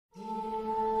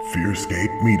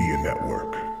Fearscape Media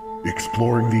Network,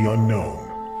 exploring the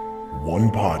unknown, one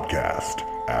podcast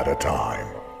at a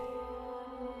time.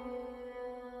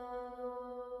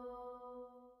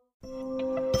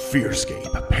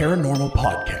 Fearscape Paranormal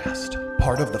Podcast,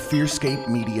 part of the Fearscape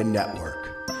Media Network.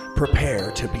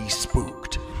 Prepare to be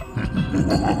spooked.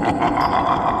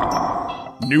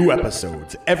 New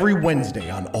episodes every Wednesday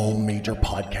on all major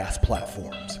podcast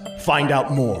platforms. Find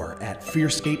out more at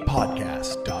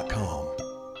fearscapepodcast.com.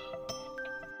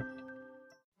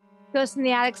 Ghosts in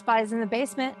the Attic, Bodies in the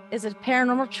Basement is a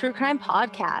paranormal true crime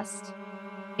podcast.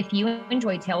 If you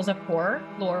enjoy tales of horror,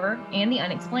 lore, and the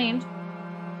unexplained,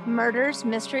 murders,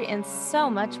 mystery, and so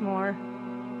much more,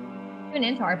 tune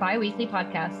into our bi-weekly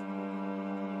podcast.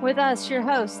 With us, your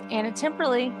hosts, Anna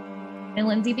Timperley and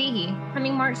Lindsey Behee,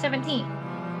 coming March 17th.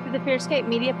 Through the Fearscape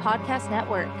Media Podcast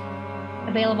Network.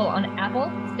 Available on Apple,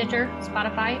 Stitcher,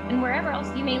 Spotify, and wherever else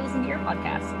you may listen to your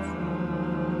podcasts.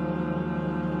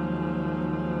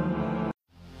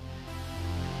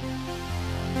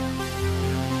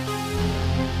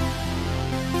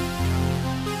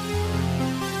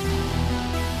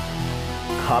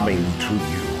 Coming to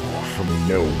you from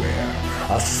nowhere,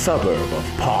 a suburb of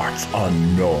parts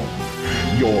unknown.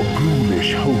 Your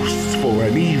ghoulish hosts for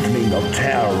an evening of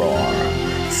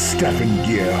terror, Stefan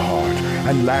Gearhart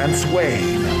and Lance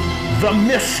Wayne, the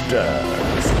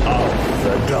Misters of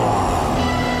the Dark.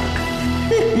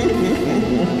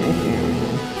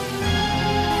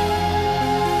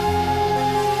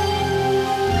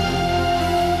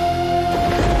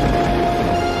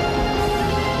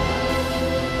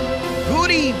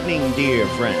 Good evening, dear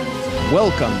friends.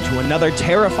 Welcome to another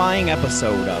terrifying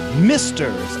episode of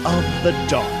Misters of the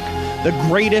Dark, the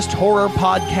greatest horror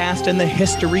podcast in the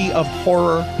history of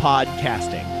horror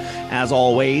podcasting. As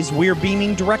always, we're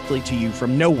beaming directly to you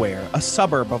from nowhere, a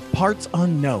suburb of parts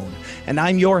unknown, and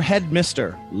I'm your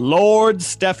headmister, Lord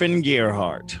Stefan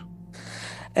Gearhart.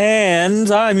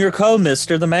 And I'm your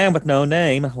co-mister, the man with no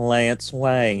name, Lance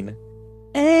Wayne.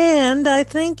 And I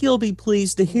think you'll be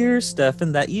pleased to hear,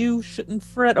 Stefan, that you shouldn't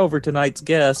fret over tonight's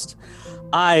guest.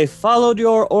 I followed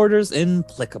your orders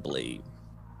implacably.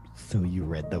 So you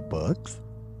read the books?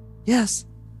 Yes,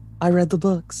 I read the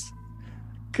books.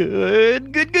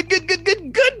 Good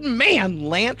man,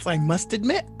 Lance. I must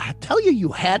admit, I tell you,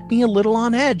 you had me a little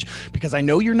on edge because I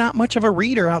know you're not much of a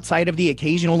reader outside of the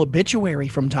occasional obituary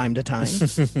from time to time.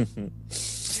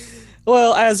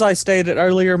 Well, as I stated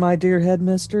earlier, my dear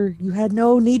headmister, you had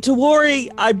no need to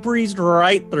worry. I breezed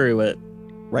right through it.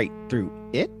 Right through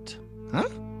it? Huh?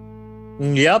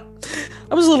 Yep.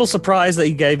 I was a little surprised that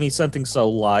you gave me something so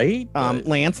light.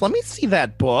 Lance, let me see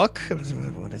that book.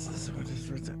 What is this?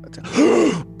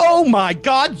 Oh my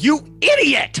God, you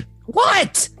idiot!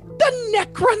 What? The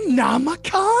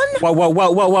Necronomicon?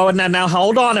 Whoa. Now,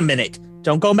 hold on a minute.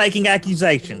 Don't go making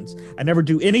accusations. I never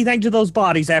do anything to those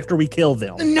bodies after we kill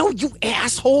them. No, you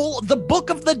asshole! The Book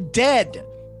of the Dead!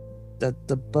 The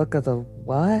Book of the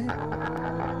what?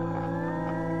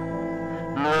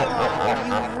 Oh,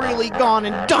 you've really gone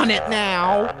and done it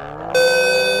now!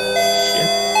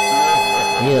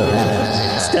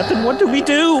 Stefan, what do we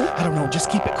do? I don't know, just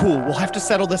keep it cool. We'll have to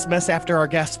settle this mess after our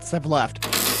guests have left.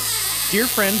 Dear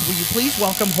friends, will you please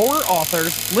welcome horror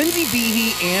authors Lindsey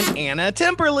Behee and Anna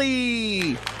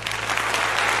Timperley?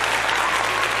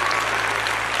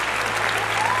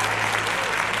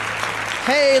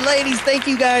 Hey, ladies, thank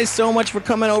you guys so much for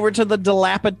coming over to the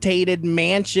dilapidated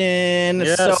mansion.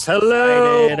 Yes, so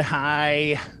hello. Excited.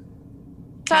 Hi.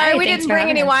 Sorry, Hi, we thanks didn't for bring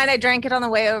having any us. wine. I drank it on the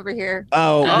way over here.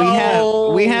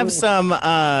 We have some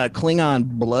Klingon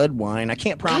blood wine. I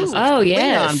can't promise it's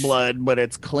Klingon blood, but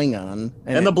it's Klingon.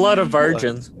 And the blood of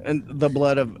virgins. And the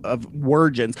blood of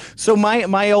virgins. So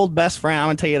my old best friend, I'm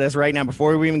going to tell you this right now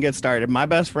before we even get started. My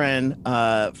best friend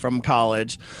from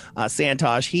college,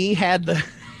 Santosh, he had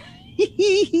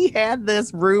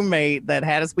this roommate that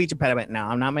had a speech impediment. Now,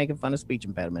 I'm not making fun of speech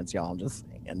impediments, y'all. I'm just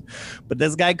saying. But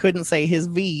this guy couldn't say his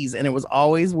V's, and it was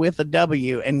always with a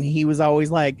W. And he was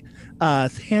always like,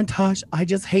 Santosh, I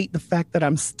just hate the fact that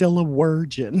I'm still a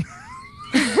virgin.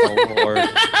 Oh, Lord.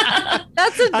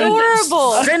 That's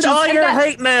adorable. Send all your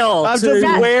hate mail. I'm to- just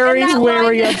That- very, and that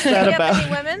very line didn't upset get about any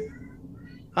it. women?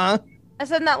 Huh? I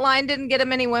said that line didn't get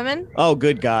him any women. Oh,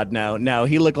 good God, no.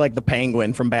 He looked like the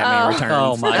Penguin from Batman Oh. Returns.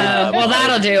 Oh, my God. well,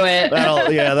 that'll do it.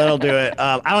 That'll do it.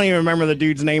 I don't even remember the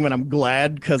dude's name, and I'm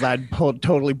glad because I'd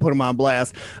totally put him on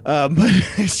blast. But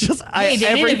it's just Hey,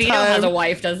 Danny every DeVito time. has a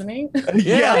wife, doesn't he?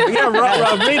 Yeah.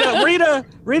 Rita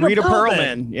Rita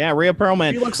Perlman. Yeah, Rhea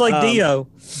Perlman. She looks like Dio.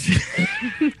 She looks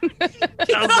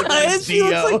She looks Dio.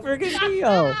 like freaking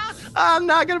Dio. I'm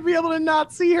not gonna be able to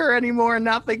not see her anymore and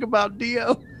not think about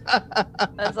Dio.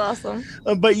 That's awesome.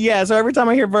 But yeah, so every time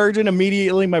I hear virgin,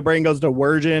 immediately my brain goes to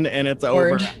virgin, and it's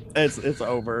over. Word. It's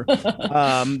over.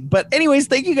 But anyways,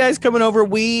 thank you guys coming over.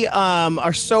 We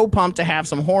are so pumped to have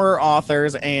some horror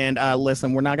authors. And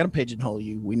listen, we're not going to pigeonhole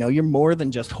you. We know you're more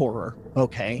than just horror.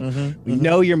 Okay, we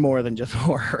know you're more than just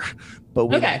horror. But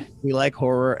we like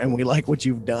horror, and we like what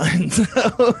you've done. So,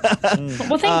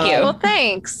 Well, thank you. Well,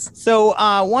 thanks. So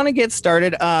want to get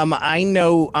started. I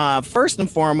know first and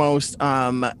foremost,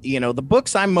 the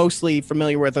books I'm mostly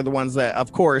familiar with are the ones that,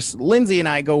 of course, Lindsay and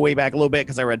I go way back a little bit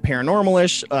because I read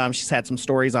Paranormal-ish. She's had some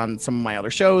stories on some of my other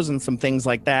shows and some things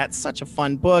like that. Such a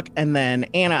fun book. And then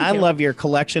Anna, I love your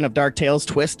collection of Dark Tales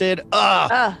Twisted.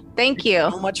 Thank you.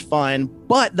 So much fun.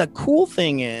 But the cool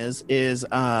thing is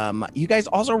you guys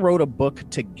also wrote a book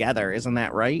together. Isn't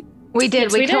that right? We did.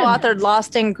 Yes, we we did. co-authored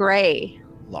Lost in Gray.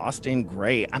 Lost in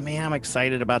Gray. I mean, I'm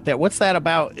excited about that. What's that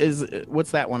about?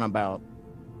 What's that one about?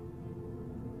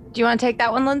 Do you want to take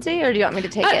that one, Lindsay, or do you want me to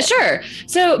take it? Sure.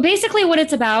 So basically what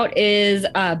it's about is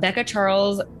Becca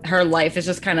Charles, her life is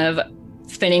just kind of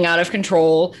spinning out of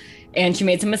control, and she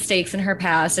made some mistakes in her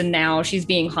past, and now she's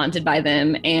being haunted by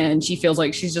them, and she feels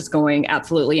like she's just going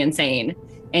absolutely insane.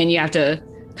 And you have to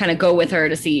kind of go with her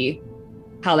to see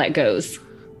how that goes.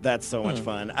 That's so much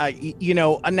fun.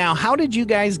 Now, how did you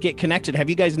guys get connected? Have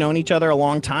you guys known each other a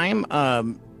long time?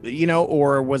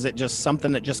 Or was it just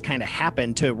something that just kind of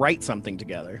happened to write something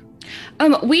together?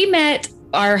 We met,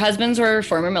 our husbands were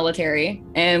former military,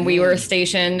 and we were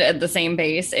stationed at the same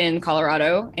base in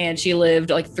Colorado, and she lived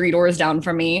like 3 doors down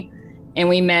from me. And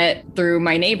we met through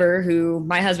my neighbor who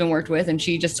my husband worked with, and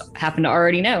she just happened to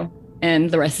already know.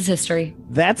 And the rest is history.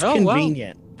 That's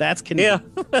convenient. Wow. That's convenient.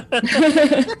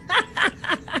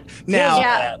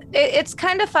 Yeah. Now, it's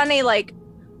kind of funny. Like,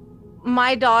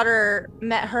 my daughter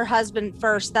met her husband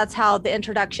first. That's how the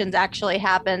introductions actually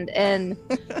happened. And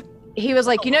he was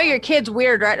like, your kid's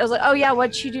weird, right? I was like, oh yeah,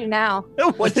 what'd she do now?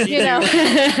 What'd she do?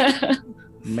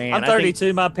 Man, I'm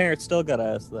 32. My parents still got to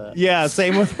ask that. Yeah,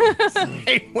 same with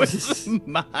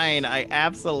mine. I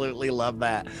absolutely love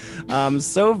that.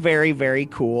 So very, very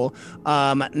cool.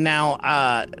 Now,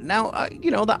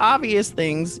 the obvious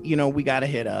things, we got to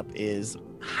hit up is,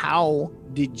 how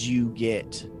did you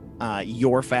get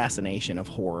your fascination of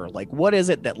horror? Like, what is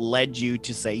it that led you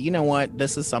to say, you know what,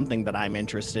 this is something that I'm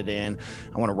interested in.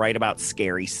 I want to write about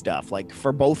scary stuff. Like,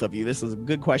 for both of you, this is a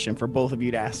good question for both of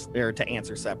you to ask or to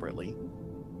answer separately.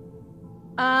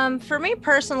 For me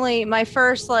personally, my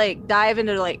first dive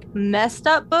into messed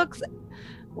up books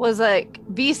was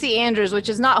V.C. Andrews, which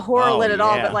is not horror lit at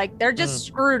all, but they're just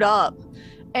screwed up.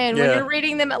 And when you're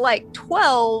reading them at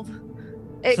 12,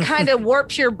 it kind of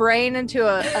warps your brain into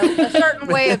a certain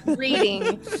way of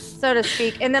reading, so to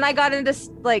speak. And then I got into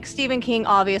Stephen King,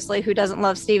 obviously, who doesn't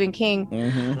love Stephen King.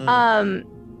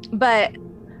 But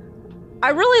I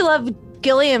really love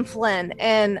Gillian Flynn,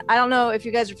 and I don't know if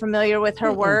you guys are familiar with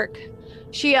her work.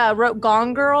 She wrote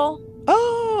Gone Girl.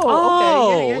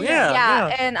 Oh, okay.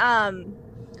 Yeah. And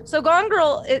so Gone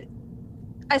Girl,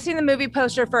 I seen the movie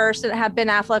poster first, and it had Ben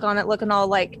Affleck on it, looking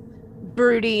all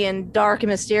broody and dark and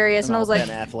mysterious, and I was like,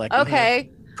 Ben Affleck,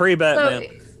 okay, pre-Batman.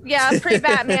 So,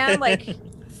 pre-Batman.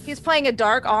 He's playing a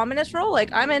dark, ominous role.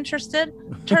 I'm interested.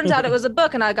 Turns out it was a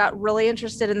book, and I got really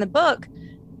interested in the book,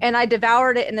 and I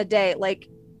devoured it in a day.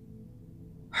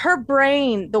 Her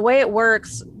brain, the way it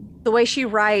works, the way she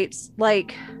writes,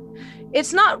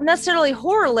 it's not necessarily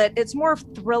horror lit, it's more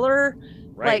thriller,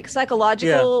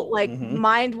 psychological,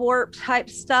 mind warp type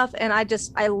stuff. And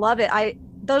I love it.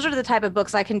 Those are the type of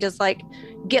books I can just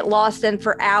get lost in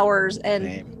for hours.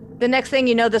 And the next thing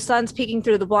you know, the sun's peeking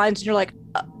through the blinds, and you're like,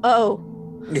 oh.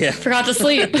 Yeah. Forgot to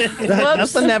sleep.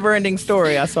 That's a never ending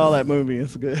story. I saw that movie.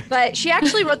 It's good. But she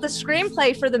actually wrote the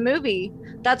screenplay for the movie.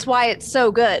 That's why it's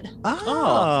so good.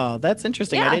 Oh, that's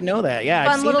interesting. Yeah. I didn't know that. Yeah.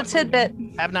 Fun little tidbit.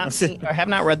 Have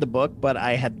not read the book, but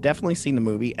I have definitely seen the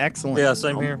movie. Excellent. Yeah,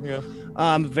 same here. Yeah.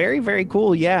 Very, very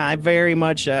cool. Yeah, I very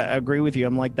much agree with you.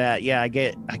 I'm like that. Yeah, I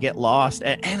get lost,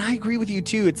 and I agree with you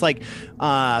too. It's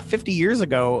 50 years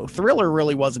ago, thriller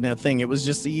really wasn't a thing. It was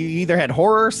just you either had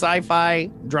horror, sci-fi,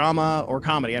 drama, or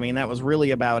comedy. I mean, that was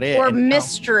really about it. Or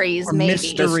mysteries, maybe.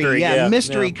 Mystery, yeah.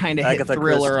 Mystery kind of hit Agatha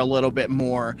thriller Christie. a little bit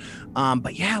more.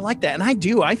 But yeah, I like that, and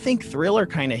I think thriller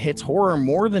kind of hits horror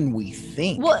more than we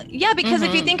think. Well, yeah, because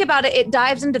if you think about it, it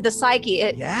dives into the psyche.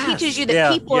 It teaches you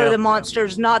that people are the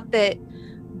monsters, not that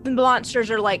the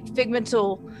monsters are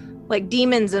figmental,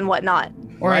 demons and whatnot.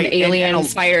 Or an alien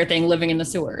spider thing living in the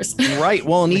sewers. Right.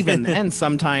 Well, and even then,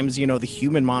 sometimes, the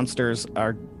human monsters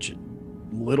are a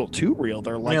little too real.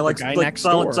 They're the guy next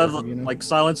door.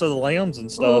 Silence of the Lambs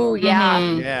and stuff. Oh, yeah.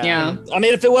 Yeah. I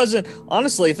mean, if it wasn't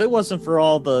for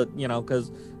all the,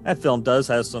 because that film does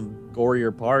have some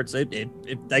gorier parts. If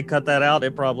they cut that out,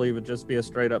 it probably would just be a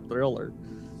straight up thriller.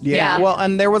 Yeah. Well,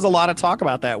 and there was a lot of talk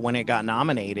about that when it got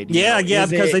nominated.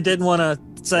 Because they didn't want to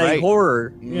say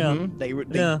horror. Mm-hmm.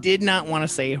 They did not want to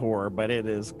say horror, but it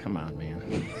is. Come on,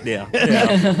 man. Yeah.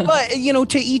 But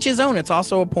to each his own. It's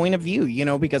also a point of view.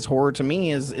 Because horror to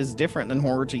me is different than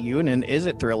horror to you. And is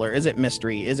it thriller? Is it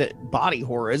mystery? Is it body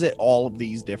horror? Is it all of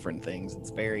these different things?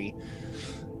 It's very,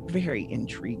 very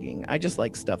intriguing. I just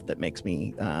like stuff that makes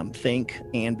me think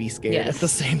and be scared at the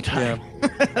same time.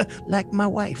 Yeah. Like my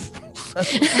wife.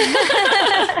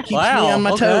 Keeps me on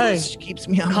my toes. Keeps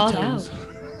me on my toes.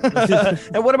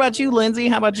 And what about you, Lindsay?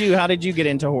 How about you? How did you get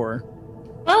into horror?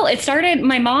 Well, it started,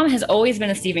 my mom has always been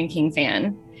a Stephen King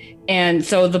fan. And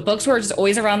so the books were just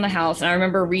always around the house. And I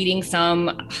remember reading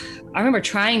some, I remember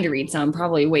trying to read some,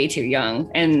 probably way too young.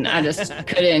 And I just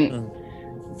couldn't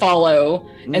follow.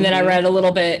 And then I read a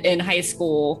little bit in high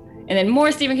school, and then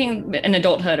more Stephen King in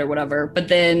adulthood or whatever. But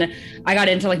then I got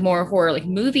into like more horror, like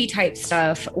movie type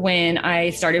stuff when I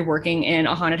started working in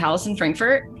a haunted house in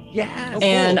Frankfurt. Yeah.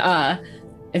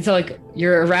 And so like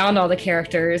you're around all the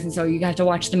characters, and so you have to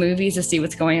watch the movies to see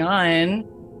what's going on.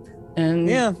 And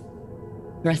the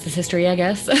rest is history, I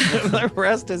guess. The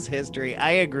rest is history.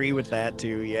 I agree with that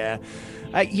too. Yeah.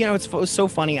 It's so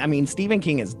funny. I mean, Stephen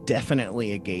King is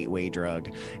definitely a gateway drug.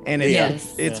 And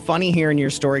it's funny hearing your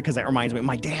story because that reminds me,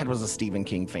 my dad was a Stephen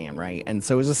King fan, right? And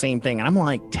so it was the same thing. And I'm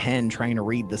like 10 trying to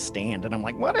read The Stand. And I'm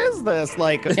like, what is this?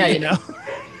 Like,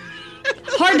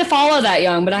 Hard to follow that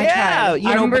young, but I tried.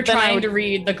 I remember trying to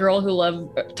read The Girl Who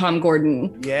Loved Tom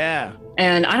Gordon. Yeah.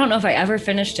 And I don't know if I ever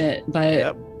finished it,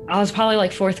 but I was probably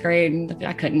like 4th grade and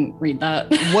I couldn't read that.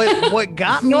 What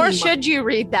got me? Nor should you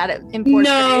read that in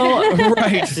 4th grade.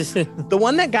 Right. The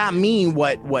one that got me,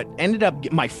 what ended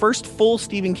up, my first full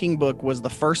Stephen King book was the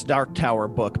first Dark Tower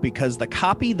book, because the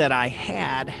copy that I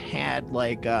had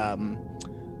like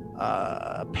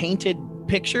painted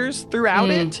pictures throughout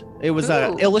it. It was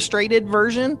an illustrated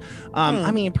version.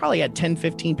 I mean, it probably had 10,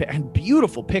 15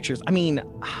 beautiful pictures. I mean,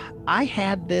 I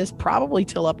had this probably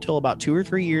till about 2 or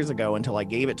 3 years ago until I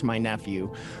gave it to my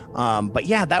nephew. But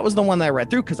yeah, that was the one that I read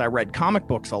through because I read comic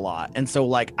books a lot. And so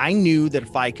like, I knew that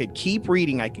if I could keep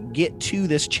reading, I could get to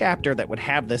this chapter that would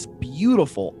have this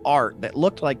beautiful art that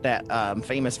looked like that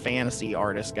famous fantasy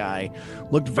artist guy.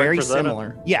 Looked very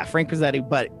similar. Yeah, Frank Pizzetti,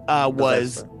 but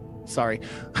was... Sorry,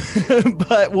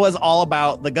 but was all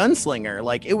about the gunslinger.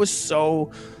 Like, it was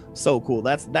so cool.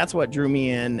 That's what drew me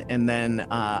in. And then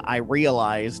I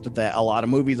realized that a lot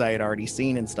of movies I had already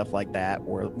seen and stuff like that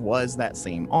was that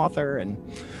same author and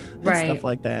stuff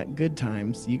like that. Good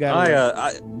times. You got.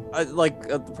 I like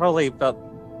probably about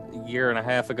a year and a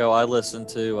half ago, I listened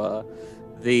to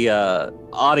the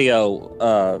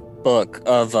audio book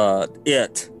of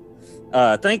It.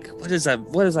 I think what is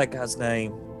that guy's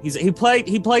name? He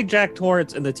played Jack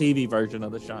Torrance in the TV version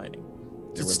of The Shining.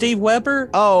 Is it Steve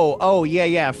Weber? Oh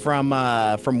yeah, from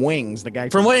Wings, the guy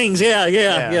from Wings.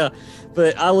 Yeah.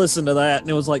 But I listened to that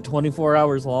and it was like 24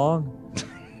 hours long.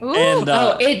 Ooh. And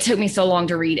it took me so long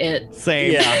to read it.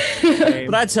 Same. Yeah.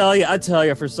 Same. But I tell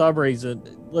you, for some reason,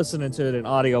 listening to it in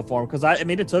audio form, because I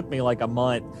mean, it took me like a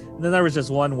month, and then there was just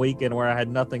one weekend where I had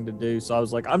nothing to do, so I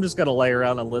was like, I'm just gonna lay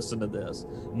around and listen to this.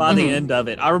 By the end of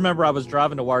it, I remember I was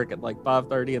driving to work at like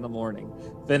 5:30 in the morning,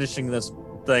 finishing this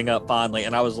thing up finally,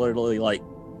 and I was literally like,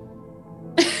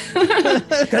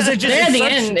 because it just at the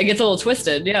end it gets a little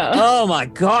twisted. Yeah. Oh my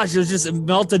gosh, it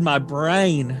melted my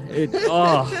brain.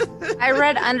 I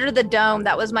read Under the Dome.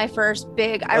 That was my first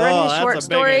big. I read his short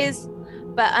stories,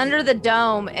 but Under the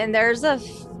Dome, and there's a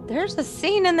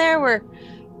scene in there where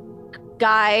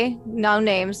guy, no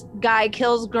names, guy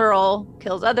kills girl,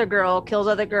 kills other girl,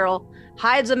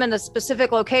 hides them in a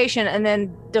specific location, and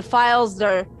then defiles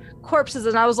their corpses.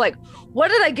 And I was like, what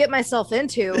did I get myself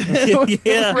into?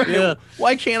 Yeah.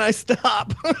 Why can't I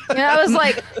stop? And I was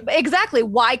like, exactly,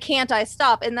 why can't I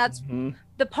stop? And that's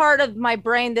the part of my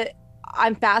brain that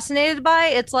I'm fascinated by.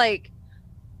 It's like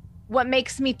what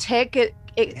makes me tick.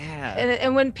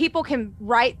 And when people can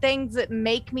write things that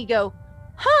make me go,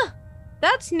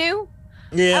 that's new.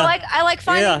 Yeah, I like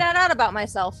finding that out about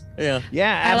myself. Yeah,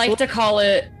 I like to call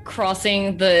it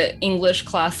crossing the English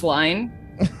class line,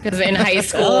 because in high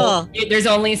school there's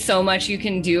only so much you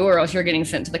can do, or else you're getting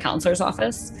sent to the counselor's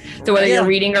office. So whether you're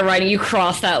reading or writing, you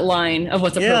cross that line of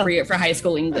what's appropriate for high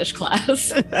school English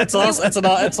class. That's awesome. That's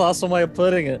an awesome way of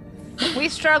putting it. We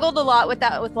struggled a lot with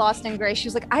that with Lost in Grace. She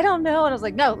was like, I don't know. And I was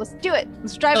like, no, let's do it.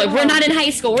 Let's drive it home. We're not in high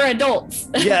school. We're adults.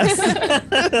 Yes.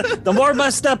 The more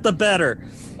messed up, the better.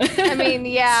 I mean,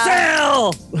 yeah.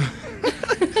 Sell!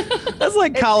 That's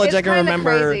like college. I can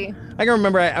remember. Crazy. I can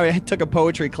remember I took a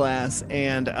poetry class,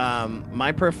 and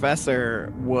my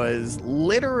professor was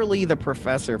literally the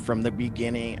professor from the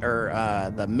beginning or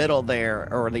the middle there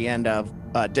or the end of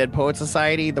Dead Poet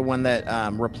Society, the one that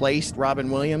replaced Robin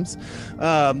Williams.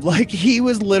 Like he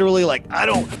was literally like, I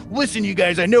don't listen, you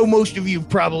guys. I know most of you've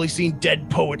probably seen Dead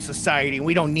Poet Society.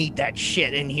 We don't need that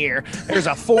shit in here. There's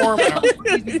a form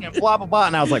and blah blah blah.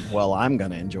 And I was like, well, I'm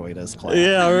gonna enjoy this class.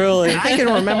 Yeah, really. And I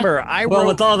can remember Well,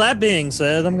 with all that being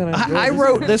said, I'm gonna. I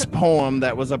wrote this poem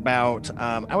that was about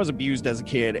I was abused as a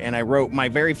kid, and I wrote my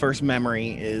very first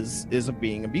memory is of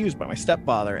being abused by my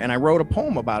stepfather, and I wrote a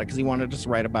poem about it because he wanted us to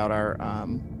write about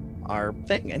our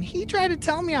thing, and he tried to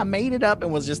tell me I made it up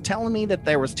and was just telling me that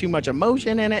there was too much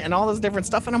emotion in it and all this different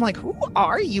stuff, and I'm like, who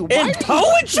are you? In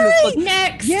poetry?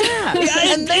 Next. Yeah.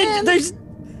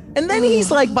 And then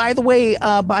he's like, by the way,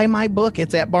 buy my book.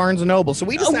 It's at Barnes & Noble. So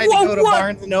we decided to go to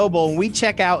Barnes & Noble, and we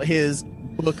check out his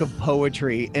book of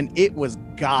poetry, and it was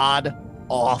god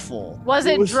awful. Was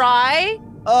it dry?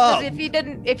 Oh, if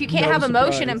you can't have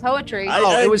emotion in poetry.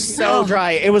 it was so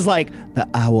dry. It was like the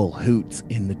owl hoots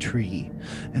in the tree,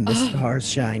 and the stars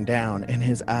shine down, and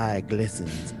his eye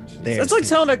glistens. It's like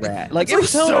telling a like it was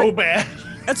so bad.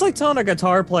 It's like telling a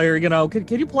guitar player,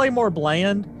 can you play more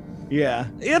bland? Yeah.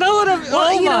 You know what I'm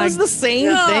it was the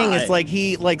same thing. It's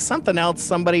like something else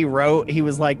somebody wrote. He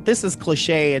was like, this is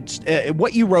cliche. It's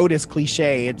what you wrote is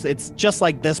cliche. It's just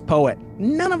like this poet.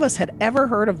 None of us had ever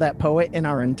heard of that poet in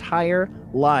our entire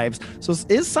lives. So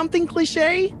is something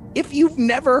cliche if you've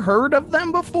never heard of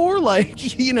them before? Like,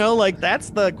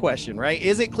 that's the question, right?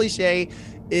 Is it cliche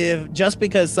if just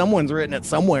because someone's written it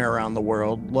somewhere around the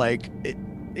world, like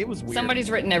it was weird.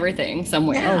 Somebody's written everything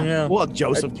somewhere. Oh, yeah. Well,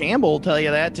 Joseph Campbell will tell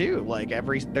you that too. Like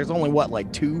there's only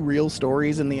 2 real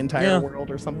stories in the entire world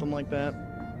or something like that.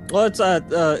 Well, it's I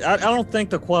don't think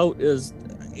the quote is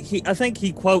I think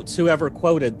he quotes whoever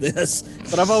quoted this,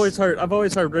 but I've always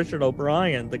heard Richard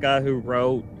O'Brien, the guy who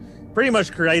wrote pretty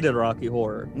much created Rocky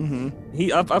Horror.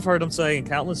 Mm-hmm. I've heard him say in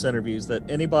countless interviews that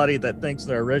anybody that thinks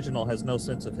they're original has no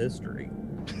sense of history.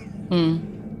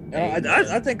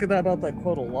 I think about that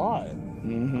quote a lot.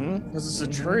 Because it's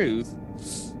the truth.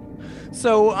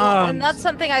 So and that's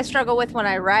something I struggle with when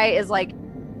I write is like,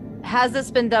 has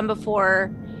this been done before?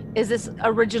 Is this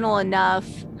original enough?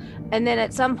 And then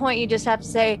at some point you just have to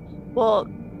say, well,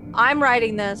 I'm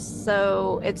writing this,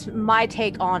 so it's my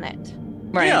take on it.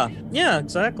 Right. Yeah,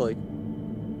 exactly.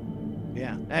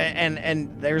 Yeah,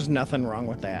 and there's nothing wrong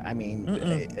with that. I mean,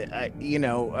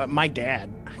 my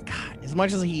dad, God, as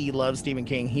much as he loves Stephen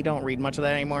King, he don't read much of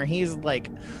that anymore. He's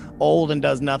like old and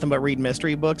does nothing but read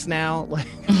mystery books now. Like,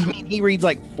 I mean, he reads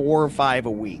like 4 or 5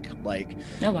 a week. Like,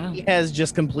 oh wow, he has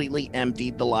just completely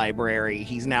emptied the library.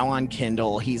 He's now on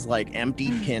Kindle. He's like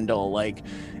emptied Kindle. Like,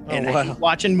 and he's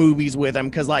watching movies with him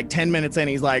because like 10 minutes in,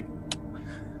 he's like,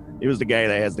 it was the guy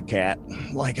that has the cat.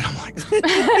 Like, I'm like,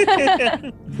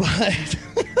 but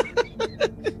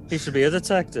he should be a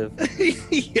detective.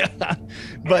 Yeah,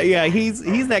 but yeah,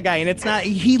 he's that guy, and it's not.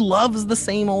 He loves the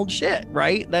same old shit,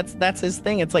 right? That's his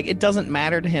thing. It's like it doesn't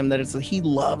matter to him that he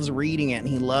loves reading it and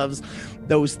he loves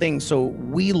those things. So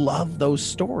we love those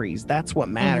stories. That's what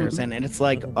matters. And it's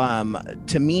like,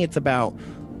 to me, it's about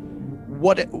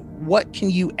what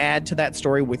can you add to that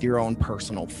story with your own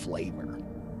personal flavor.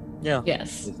 Yeah.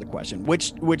 Yes. Is the question.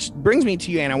 Which brings me to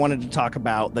you, and I wanted to talk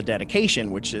about The Dedication,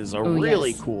 which is a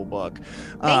really cool book.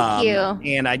 Thank you.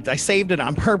 And I saved it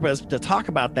on purpose to talk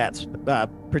about that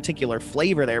particular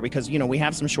flavor there because, we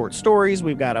have some short stories.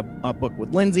 We've got a book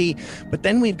with Lindsey, but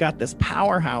then we've got this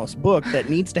powerhouse book that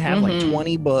needs to have like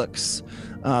 20 books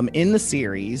in the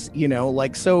series,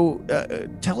 so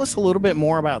tell us a little bit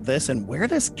more about this and where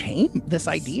this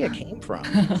idea came from.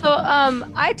 So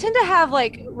I tend to have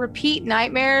like repeat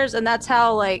nightmares, and that's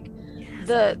how like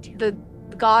the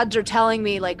gods are telling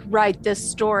me like write this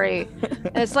story.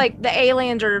 And it's like the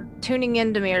aliens are tuning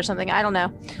into me or something. I don't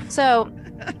know. So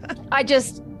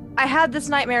I had this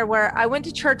nightmare where I went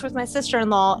to church with my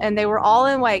sister-in-law, and they were all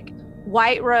in like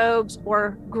white robes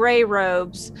or gray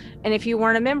robes, and if you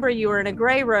weren't a member, you were in a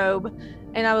gray robe.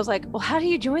 And I was like, well, how do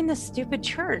you join this stupid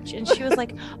church? And she was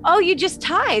like, oh, you just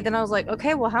tithe. And I was like,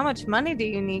 okay, well, how much money do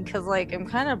you need? Because like I'm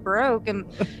kind of broke. And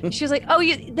she was like, oh,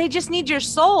 they just need your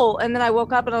soul. And then I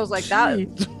woke up and I was like,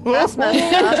 that's messed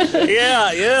up.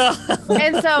 Yeah.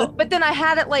 And so, but then I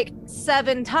had it like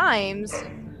 7 times,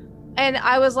 and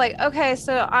I was like, okay,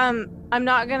 so I'm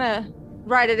not gonna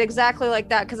write it exactly like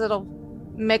that because it'll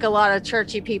make a lot of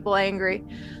churchy people angry.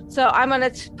 So I'm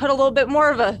gonna put a little bit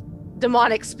more of a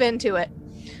demonic spin to it.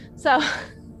 So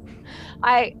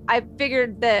I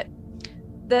figured that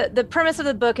the premise of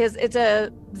the book is it's a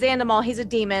Zandamal. He's a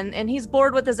demon and he's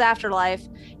bored with his afterlife.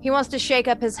 He wants to shake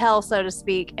up his hell, so to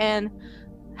speak. And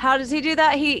how does he do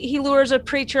that? He lures a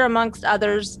preacher amongst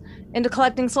others into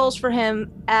collecting souls for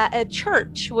him at a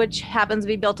church, which happens to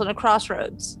be built on a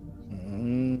crossroads.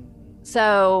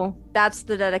 So that's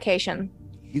the dedication.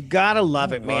 You gotta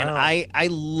love it, man. Wow. I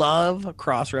love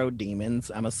Crossroad Demons.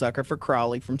 I'm a sucker for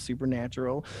Crowley from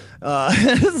Supernatural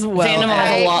as well.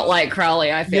 Zandamal's a lot like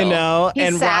Crowley, I feel. You know, He's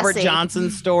and Robert sassy.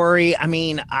 Johnson's story. I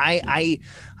mean, I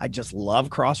just love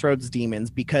Crossroads Demons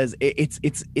because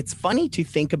it's funny to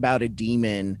think about a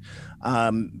demon,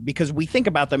 because we think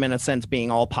about them in a sense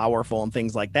being all powerful and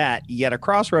things like that. Yet a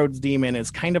Crossroads demon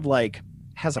is kind of like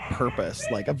has a purpose,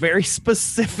 like a very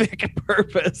specific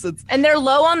purpose. And they're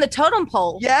low on the totem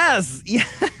pole. Yes,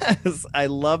 I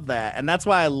love that. And that's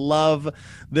why I love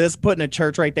this, putting a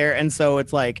church right there. And so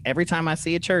it's like every time I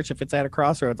see a church, if it's at a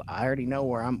crossroads, I already know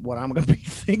what I'm going to be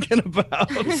thinking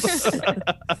about.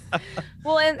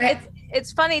 Well, and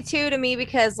it's funny too to me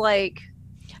because like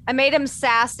I made him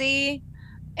sassy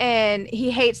and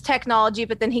he hates technology,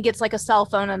 but then he gets like a cell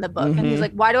phone in the book and he's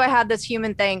like, why do I have this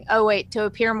human thing? Oh wait, to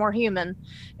appear more human.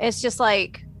 And it's just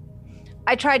like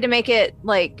I tried to make it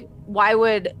like, why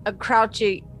would a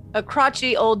crotchety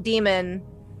old demon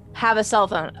have a cell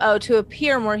phone? Oh, to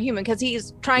appear more human, because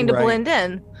he's trying to blend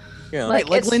in. Yeah.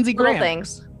 Like it's Lindsey little Graham.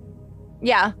 things.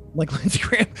 Yeah. Like Lindsey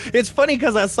Graham. It's funny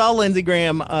because I saw Lindsey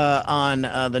Graham on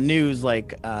the news,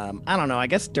 like, I don't know, I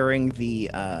guess during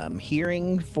the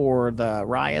hearing for the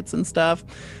riots and stuff.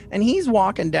 And he's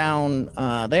walking down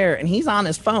there and he's on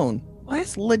his phone. Well,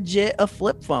 that's legit a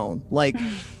flip phone. Like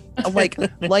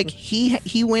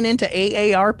he went into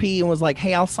AARP and was like,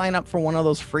 hey, I'll sign up for one of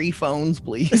those free phones,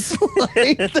 please.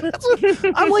 Like,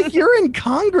 I'm like, you're in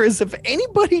Congress. If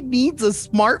anybody needs a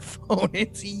smartphone,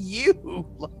 it's you.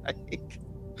 Like,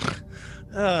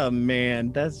 oh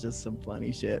man, that's just some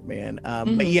funny shit, man.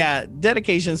 But yeah,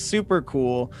 dedication, super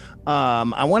cool.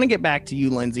 I want to get back to you,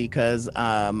 Lindsey, because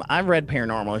I've read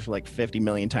Paranormal like 50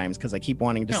 million times because I keep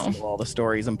wanting to steal all the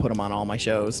stories and put them on all my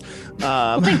shows.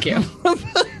 Thank you.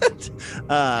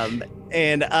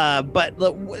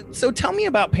 So tell me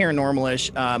about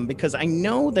Paranormal-ish, because I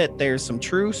know that there's some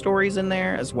true stories in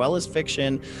there as well as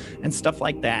fiction and stuff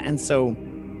like that. And so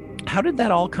how did that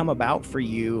all come about for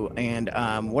you? And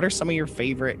what are some of your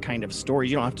favorite kind of stories?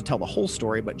 You don't have to tell the whole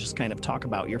story, but just kind of talk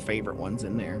about your favorite ones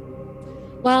in there.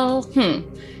 Well,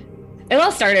 it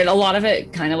all started, a lot of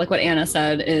it, kind of like what Anna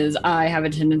said, is I have a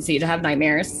tendency to have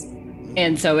nightmares.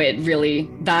 And so it really,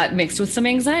 that mixed with some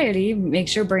anxiety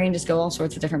makes your brain just go all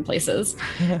sorts of different places.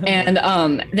 And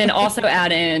then also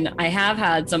add in, I have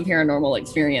had some paranormal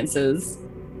experiences.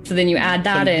 So then you add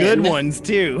that in. Good ones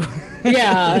too.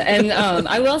 Yeah. And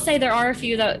I will say there are a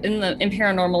few that in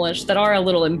Paranormal-ish that are a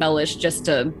little embellished just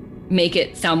to make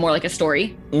it sound more like a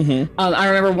story. I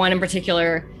remember one in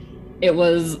particular. It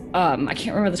was, I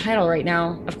can't remember the title right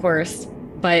now, of course,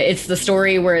 but it's the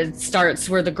story where it starts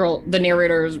where the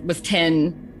narrator was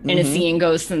 10 and is seeing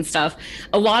ghosts and stuff.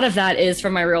 A lot of that is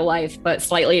from my real life, but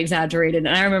slightly exaggerated.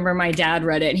 And I remember my dad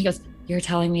read it and he goes, "You're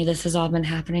telling me this has all been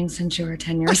happening since you were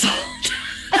 10 years old?"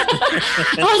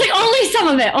 I was like,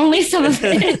 only some of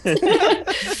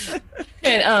it.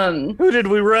 And who did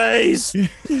we raise? He's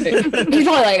probably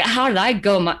like, how did I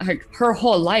go her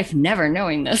whole life never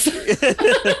knowing this?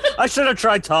 I should have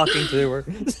tried talking to her.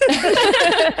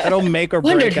 That'll make or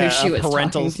break a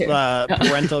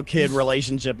parental kid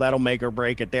relationship. That'll make or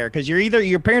break it there, because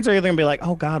your parents are either gonna be like,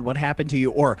 "Oh God, what happened to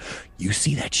you?" or "You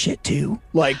see that shit too."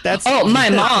 Like that's my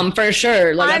mom for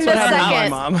sure. Like I'm that's what the happened to my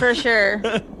second mom for sure.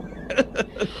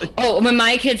 When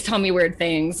my kids tell me weird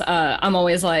things, I'm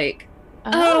always like,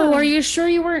 "Oh, are you sure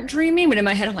you weren't dreaming?" But in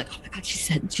my head, I'm like, "Oh my God,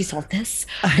 she saw this."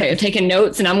 Okay, I'm taking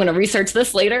notes and I'm going to research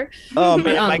this later. Oh,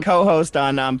 my co-host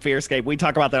on Fearscape, we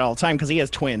talk about that all the time because he has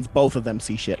twins. Both of them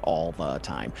see shit all the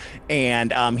time.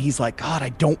 And he's like, "God, I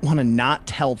don't want to not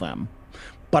tell them,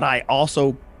 but I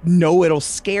also know it'll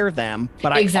scare them,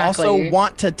 but I also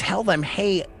want to tell them,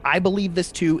 hey, I believe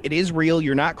this too. It is real.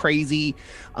 You're not crazy."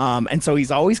 And so he's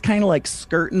always kind of like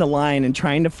skirting the line and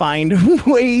trying to find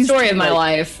ways story to, of my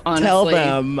life, honestly. Tell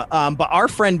them. But our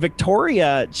friend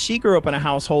Victoria, she grew up in a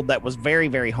household that was very,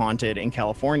 very haunted in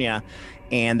California.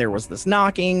 And there was this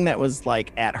knocking that was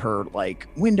like at her like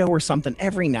window or something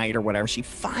every night or whatever. She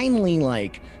finally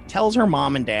like tells her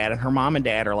mom and dad, and her mom and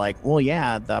dad are like, "Well,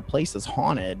 yeah, the place is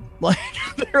haunted." Like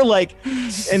they're like,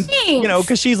 and you know,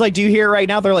 because she's like, "Do you hear it right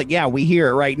now?" They're like, "Yeah, we hear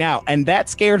it right now." And that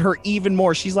scared her even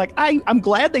more. She's like, I'm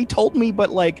glad they told me,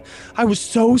 but like I was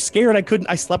so scared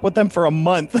I slept with them for a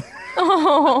month.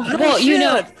 Oh, well, you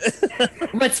know,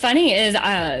 what's funny is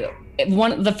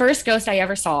the first ghost I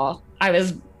ever saw, I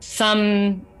was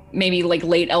maybe like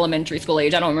late elementary school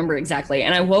age. I don't remember exactly.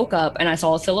 And I woke up and I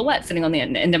saw a silhouette sitting on the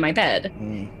end of my bed.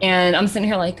 And I'm sitting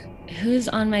here like, who's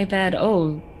on my bed?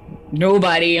 Oh,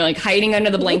 nobody. Like hiding under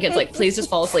the blankets, like, please just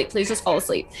fall asleep. Please just fall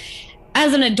asleep.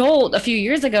 As an adult, a few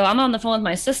years ago, I'm on the phone with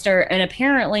my sister, and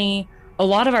apparently a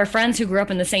lot of our friends who grew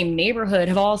up in the same neighborhood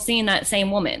have all seen that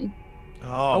same woman.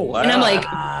 Oh, wow. And I'm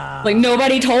like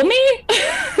nobody told me?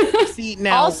 See,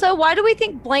 now, also, why do we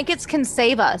think blankets can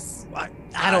save us?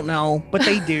 I don't know, but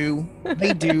they do.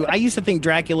 They do. I used to think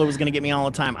Dracula was going to get me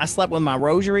all the time. I slept with my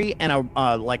rosary and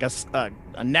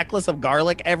a necklace of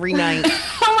garlic every night.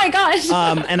 Oh my gosh.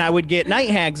 And I would get night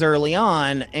hags early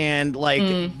on, and like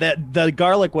the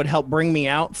garlic would help bring me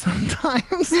out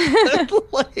sometimes.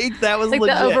 Like that was like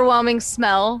legit. the overwhelming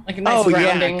smell. Like a nice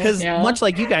grounding. Because much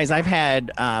like you guys, I've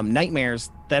had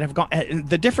nightmares that have gone.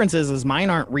 The difference is mine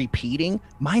aren't repeating.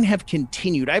 Mine have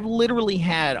continued. I've literally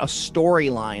had a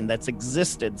storyline that's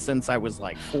existed since I was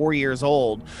like 4 years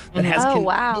old that has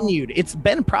continued. Wow. It's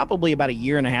been probably about a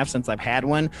year and a half since I've had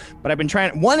one, but I've been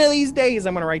trying. One of these days,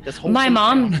 I'm going to write this whole. My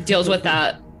mom deals with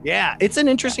that. Yeah, it's an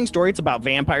interesting story. It's about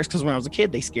vampires because when I was a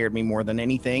kid, they scared me more than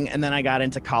anything. And then I got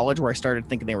into college where I started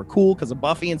thinking they were cool because of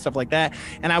Buffy and stuff like that.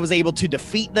 And I was able to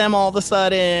defeat them all of a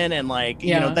sudden. And like,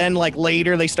 you know, then like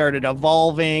later they started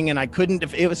evolving and I couldn't.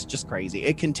 It was just crazy.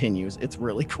 It continues. It's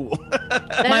really cool.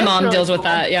 My mom deals with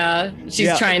that. Yeah.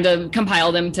 She's trying to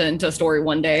compile them into a story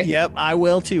one day. Yep, I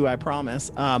will too. I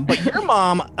promise. But your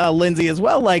mom, Lindsay, as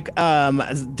well, like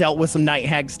dealt with some night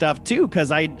hag stuff too,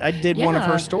 because I did one of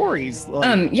her stories.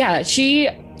 Yeah, she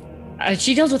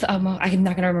deals with I'm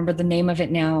not gonna remember the name of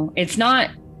it now. It's not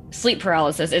sleep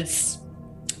paralysis, it's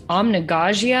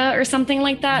omnagausia or something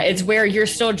like that. It's where you're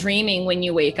still dreaming when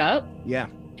you wake up. Yeah.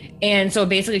 And so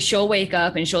basically she'll wake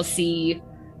up and she'll see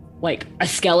like a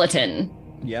skeleton.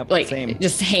 Yep. Like same.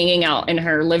 Just hanging out in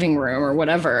her living room or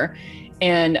whatever.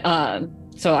 And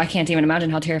so I can't even imagine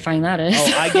how terrifying that is.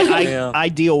 Oh, I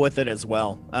deal with it as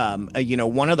well. You know,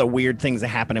 one of the weird things that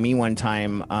happened to me one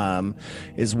time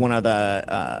is one of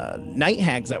the night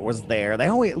hags that was there. They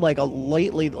always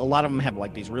lately, a lot of them have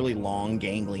like these really long,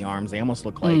 gangly arms. They almost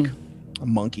look like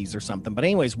monkeys or something. But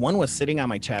anyways, one was sitting on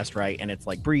my chest, right, and it's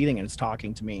like breathing and it's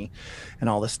talking to me and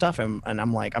all this stuff. And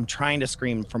I'm like, I'm trying to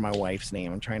scream for my wife's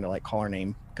name. I'm trying to like call her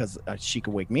name because she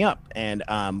could wake me up. And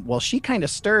well, she kind of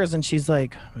stirs and she's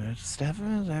like,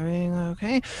 Stefan, is everything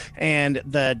okay? And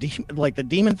the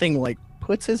demon thing like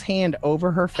puts his hand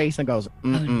over her face and goes,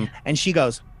 and she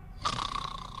goes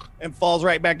and falls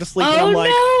right back to sleep. And I'm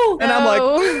like, and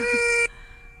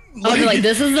I'm like,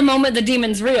 this is the moment the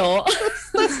demon's real.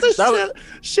 That's the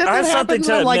shit that happened.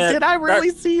 I'm like, did I really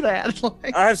see that?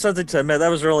 Like, I have something to admit. That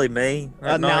was really me.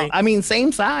 No, I mean,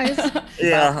 same size.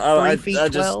 Yeah, 3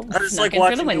 feet 12. I just like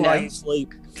watching you while you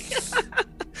sleep.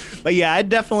 But yeah, I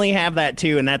definitely have that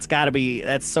too, and that's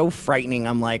so frightening.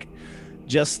 I'm like,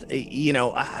 just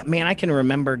man, I can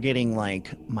remember getting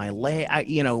like my leg.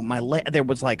 There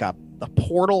was like a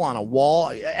portal on a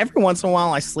wall. Every once in a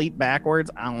while I sleep backwards.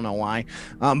 I don't know why,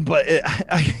 but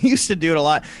I used to do it a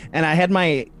lot. And I had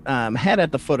my head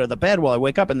at the foot of the bed while I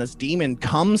wake up, and this demon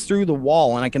comes through the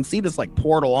wall, and I can see this like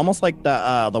portal, almost like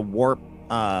the warp,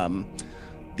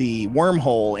 the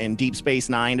wormhole in Deep Space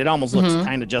Nine. It almost looks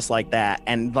kind of just like that.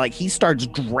 And like he starts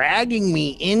dragging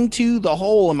me into the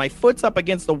hole, and my foot's up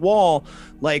against the wall.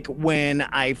 Like when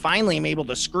I finally am able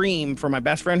to scream for my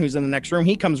best friend who's in the next room,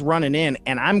 he comes running in,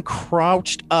 and I'm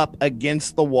crouched up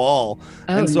against the wall.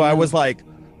 And so I was like,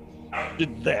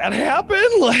 did that happen?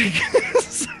 Like,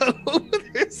 so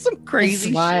there's some crazy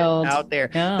shit out there.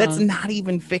 Yeah. That's not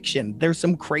even fiction. There's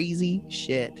some crazy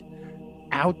shit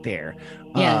out there.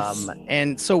 Yes.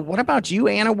 And so what about you,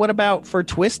 Anna? What about for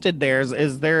Twisted Theirs?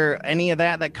 Is there any of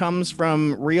that comes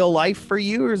from real life for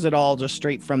you, or is it all just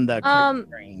straight from the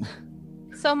brain?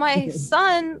 So my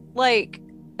son like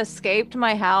escaped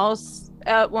my house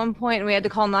at one point, and we had to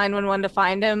call 911 to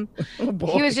find him.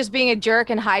 He was just being a jerk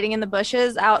and hiding in the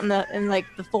bushes out in the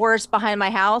forest behind my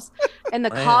house. And the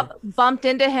cop bumped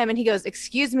into him, and he goes,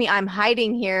 "Excuse me, I'm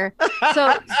hiding here."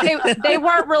 So they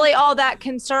weren't really all that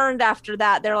concerned after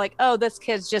that. They're like, "Oh, this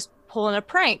kid's just pulling a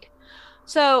prank."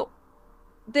 So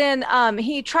then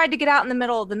he tried to get out in the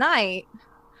middle of the night.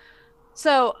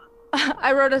 So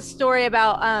I wrote a story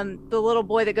about the little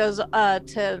boy that goes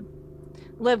to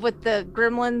live with the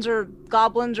gremlins or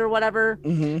goblins or whatever.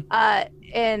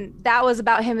 And that was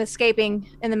about him escaping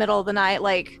in the middle of the night.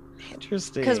 Like,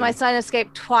 interesting. Because my son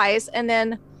escaped twice. And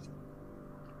then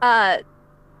the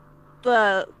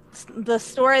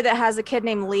story that has a kid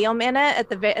named Liam in it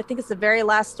I think it's the very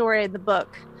last story of the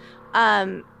book.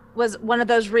 was one of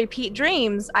those repeat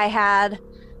dreams I had.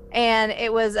 And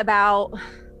it was about,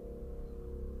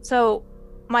 so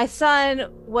my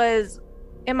son was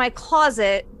in my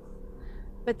closet,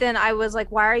 but then I was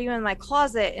like, why are you in my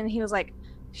closet? And he was like,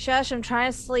 shush, I'm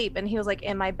trying to sleep. And he was like,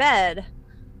 in my bed.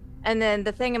 And then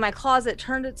the thing in my closet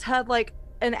turned its head like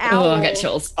an owl. Oh, I got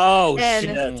chills. Oh, and,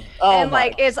 shit. Oh, and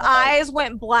like his eyes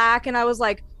went black, and I was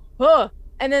like, oh.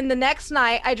 And then the next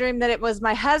night I dreamed that it was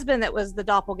my husband that was the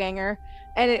doppelganger.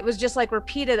 And it was just like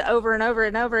repeated over and over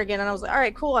and over again. And I was like, all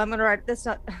right, cool. I'm going to write this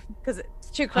because it's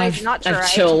too crazy not to I have write.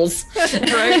 chills.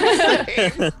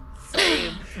 Right?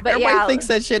 But Everybody thinks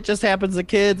that shit just happens to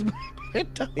kids.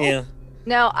 It don't. Yeah.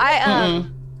 No,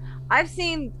 I've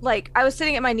seen, like, I was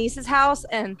sitting at my niece's house,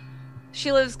 and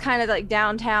she lives kind of like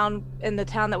downtown in the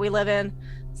town that we live in.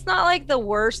 It's not like the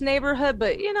worst neighborhood,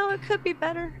 but you know, it could be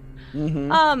better.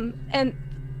 Mm-hmm. And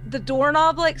the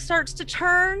doorknob like starts to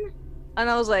turn, and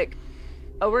I was like,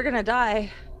 oh, we're gonna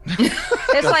die.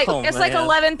 It's like it's like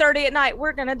 11:30 at night.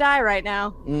 We're gonna die right now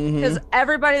because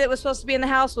everybody that was supposed to be in the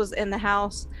house was in the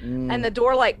house, and the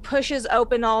door like pushes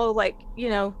open all like, you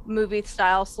know, movie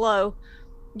style slow.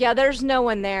 Yeah, there's no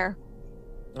one there.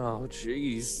 Oh,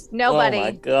 jeez. Nobody. Oh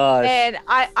my gosh. And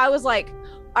I was like,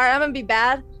 all right, I'm gonna be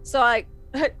bad. So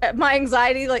my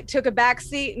anxiety like took a back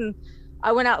seat, and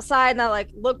I went outside and I like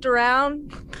looked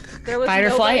around. There was Fight or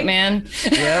flight, man.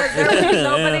 Yep. There was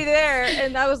nobody there,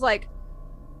 and I was like,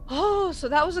 oh, so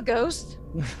that was a ghost.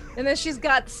 And then she's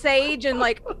got sage and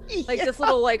like this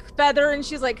little like feather, and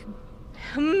she's like,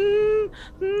 and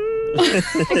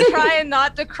trying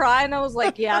not to cry. And I was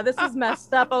like, yeah, this is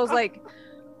messed up. I was like,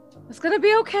 it's gonna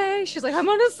be okay. She's like, I'm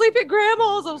gonna sleep at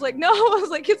grandma's. I was like, no. I was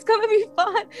like, it's gonna be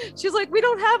fun. She's like, we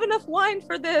don't have enough wine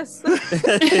for this.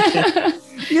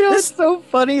 You know, it's so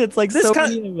funny. It's like this so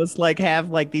kind- many of us like have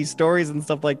like these stories and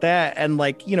stuff like that, and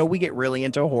like, you know, we get really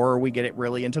into horror, we get it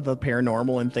really into the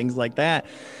paranormal and things like that.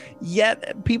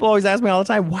 Yet people always ask me all the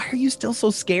time, why are you still so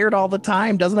scared all the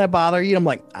time? Doesn't that bother you? I'm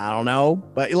like, I don't know.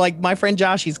 But like my friend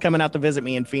Josh, he's coming out to visit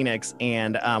me in Phoenix,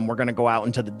 and we're gonna go out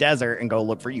into the desert and go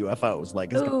look for UFOs.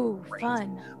 Like, it's Ooh,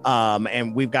 fun.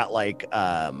 and we've got like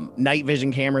night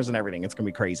vision cameras and everything. It's gonna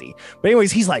be crazy. But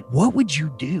anyways, he's like, what would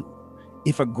you do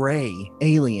if a gray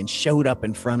alien showed up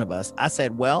in front of us? I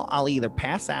said, well, I'll either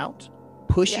pass out,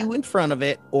 push you in front of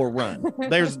it, or run.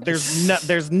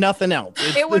 There's nothing else.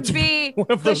 It would be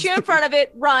push you in front of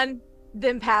it, run,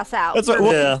 then pass out. That's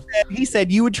what he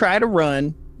said. You would try to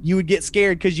run. You would get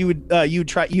scared because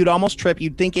you'd almost trip.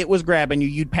 You'd think it was grabbing you.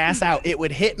 You'd pass out. It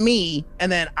would hit me,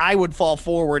 and then I would fall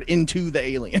forward into the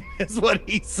alien. Is what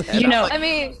he said. You know, I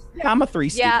mean, I'm a 3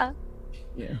 yeah.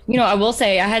 Yeah. You know, I will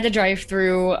say I had to drive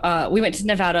through. We went to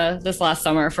Nevada this last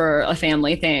summer for a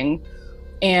family thing,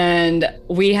 and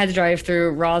we had to drive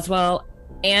through Roswell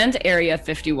and Area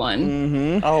 51.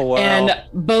 Mm-hmm. Oh wow! And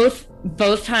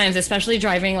both times, especially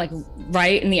driving like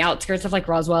right in the outskirts of like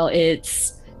Roswell,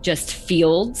 it's just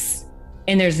fields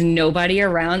and there's nobody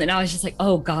around, and I was just like,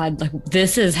 oh god, like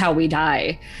this is how we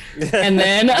die. And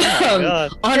then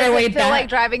on our way back, like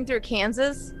driving through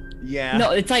Kansas. Yeah.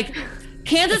 no, it's like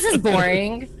Kansas is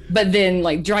boring, but then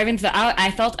like driving to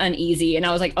I felt uneasy, and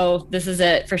I was like, oh, this is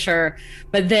it for sure.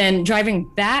 But then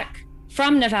driving back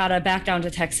from Nevada back down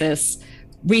to Texas,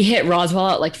 we hit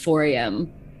Roswell at like 4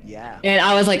 a.m. Yeah. And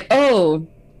I was like, oh,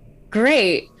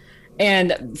 great.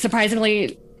 And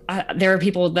surprisingly, there were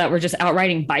people that were just out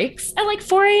riding bikes at like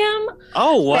 4 a.m.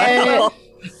 Oh, wow.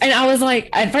 And I was like,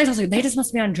 at first I was like, they just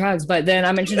must be on drugs. But then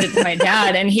I mentioned it to my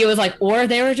dad, and he was like, or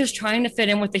they were just trying to fit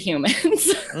in with the humans.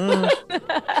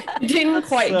 Didn't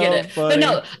quite get it. Funny. But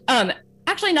no,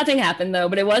 actually nothing happened though,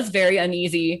 but it was very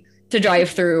uneasy to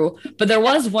drive through. But there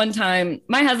was one time,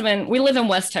 my husband, we live in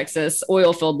West Texas,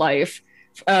 oil field life.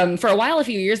 For a while, a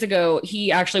few years ago,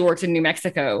 he actually worked in New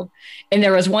Mexico. And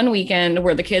there was one weekend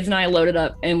where the kids and I loaded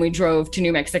up and we drove to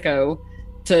New Mexico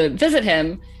to visit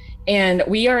him. And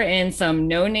we are in some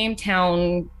no-name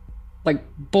town, like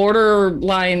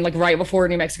borderline, like right before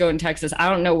New Mexico and Texas. I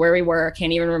don't know where we were. I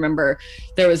can't even remember.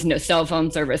 There was no cell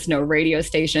phone service, no radio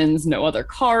stations, no other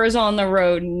cars on the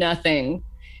road, nothing.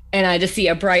 And I just see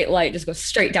a bright light just go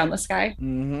straight down the sky.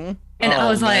 Mm-hmm. And I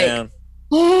was like,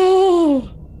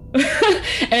 oh.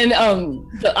 And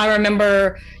I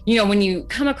remember, you know, when you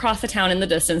come across the town in the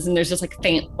distance and there's just like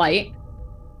faint light,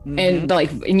 and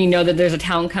like, and you know that there's a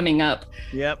town coming up.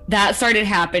 Yep. That started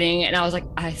happening, and I was like,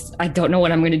 I don't know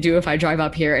what I'm going to do if I drive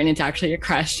up here and it's actually a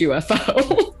crashed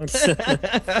UFO.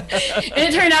 And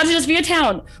it turned out to just be a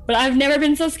town, but I've never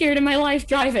been so scared in my life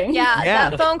driving. Yeah.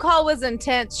 That phone call was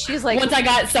intense. She's like, once I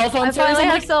got cell phone I service, finally I'm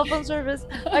have like, cell phone service.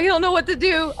 I don't know what to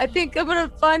do. I think I'm gonna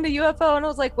find a UFO. And I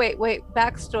was like, wait,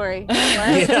 backstory.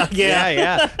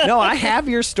 Yeah. No, I have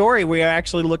your story. We are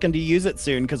actually looking to use it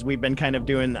soon because we've been kind of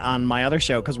doing on my other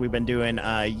show because we've been doing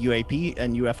UAP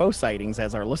and UFO sightings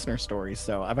as our listener stories.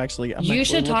 So you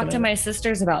should talk to my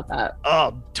sisters about that.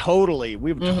 Oh, totally.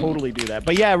 We would totally do that.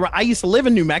 But yeah, I used to live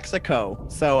in New Mexico,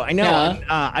 so I know.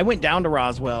 I went down to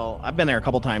Roswell. I've been there a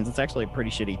couple times. It's actually a pretty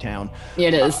shitty town.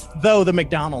 It is. Though the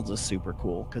McDonald's is super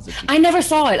cool because I never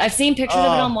saw it. I've seen pictures of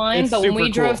it online, but when we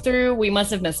drove through, we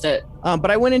must have missed it. But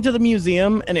I went into the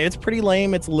museum and it's pretty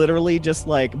lame. It's literally just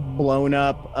like blown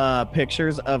up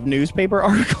pictures of newspaper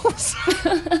articles.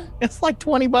 It's like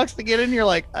 $20 to get in. You're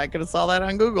like, I could have saw that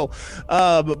on Google.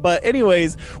 But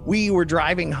anyways, we were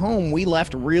driving home. We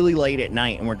left really late at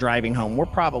night and we're driving home. We're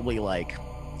probably like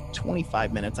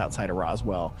 25 minutes outside of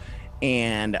Roswell,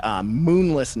 and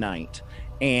moonless night.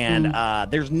 And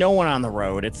there's no one on the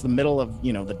road. It's the middle of,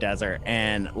 the desert.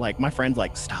 And like my friend's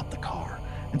like, stop the car.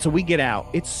 And so we get out.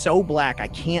 It's so black, I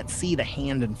can't see the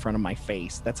hand in front of my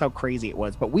face. That's how crazy it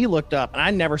was. But we looked up, and I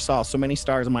never saw so many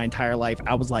stars in my entire life.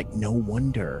 I was like, no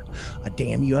wonder a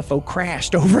damn UFO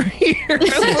crashed over here.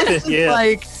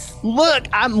 Like, look,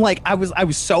 I'm like, I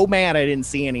was so mad I didn't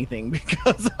see anything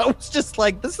because I was just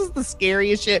like, this is the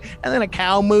scariest shit. And then a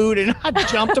cow mooed, and I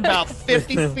jumped about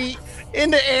 50 feet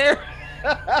in the air.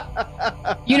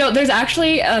 There's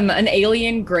actually an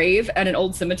alien grave at an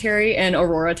old cemetery in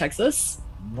Aurora, Texas.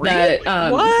 Really?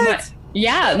 What?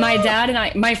 My dad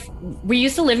and we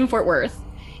used to live in Fort Worth,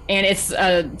 and it's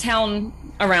a town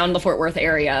around the Fort Worth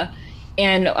area.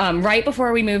 And right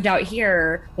before we moved out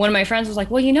here, one of my friends was like,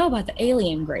 well, you know about the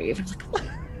alien grave. I was like,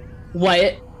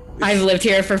 what? I've lived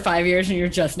here for 5 years and you're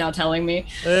just now telling me.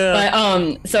 Yeah.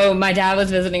 But so my dad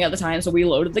was visiting at the time, so we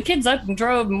loaded the kids up and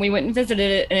drove, and we went and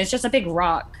visited it. And it's just a big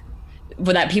rock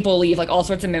that people leave like all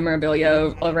sorts of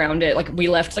memorabilia around it. Like we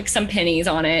left like some pennies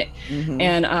on it,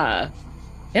 and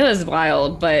it was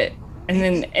wild. But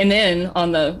and then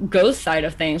on the ghost side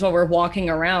of things, while we're walking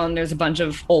around, there's a bunch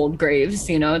of old graves.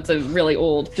 It's a really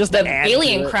old. Just the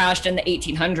alien crashed in the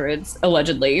 1800s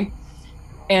allegedly.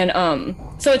 And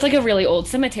so it's like a really old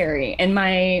cemetery. And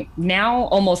my now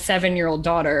almost 7-year-old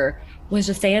daughter was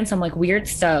just saying some like weird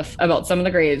stuff about some of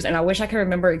the graves. And I wish I could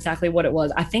remember exactly what it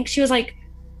was. I think she was like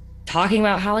talking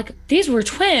about how like these were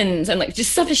twins and like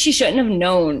just stuff that she shouldn't have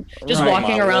known, just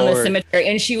walking around the cemetery.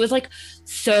 And she was like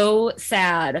so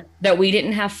sad that we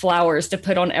didn't have flowers to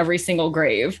put on every single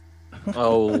grave.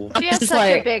 Oh, she has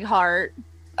such a big heart.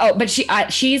 Oh, but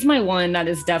she's my one that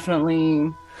is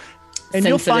definitely. And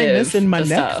you'll find this in my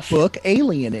next book,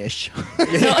 Alienish.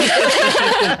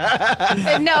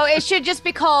 No, it should just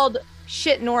be called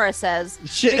Shit Nora Says.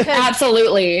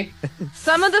 Absolutely.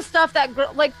 Some of the stuff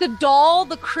that, like the doll,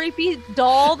 the creepy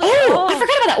doll. I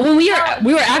forgot about that. When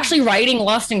we were actually writing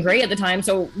Lost and Grey at the time,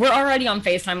 so we're already on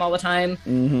FaceTime all the time.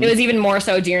 It was even more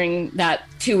so during that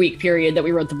 2-week period that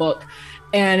we wrote the book.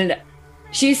 And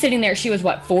she's sitting there. She was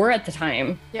 4 at the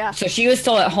time. Yeah. So she was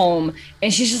still at home,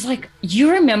 and she's just like, you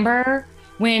remember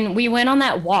when we went on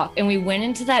that walk and we went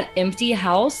into that empty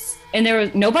house and there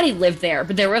was nobody lived there,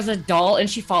 but there was a doll and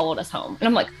she followed us home. And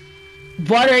I'm like,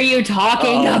 what are you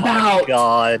talking about? Oh my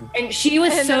God. And she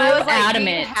was so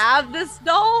adamant. Do you have this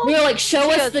doll? We were like,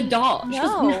 show us the doll.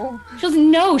 No. She goes,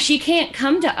 no, she can't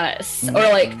come to us. Or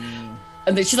like,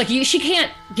 she's like, she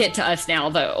can't get to us now,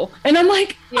 though. And I'm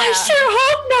like, I sure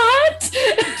hope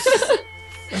not.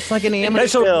 It's like an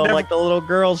Amityville, like the little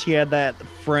girl. She had that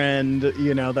friend,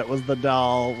 that was the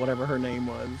doll, whatever her name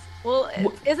was. Well,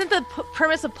 isn't the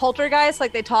premise of Poltergeist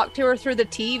like they talk to her through the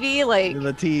TV? Like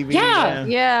the TV.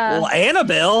 Yeah. Well,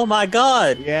 Annabelle, my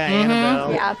God. Yeah,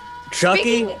 Annabelle. Yeah.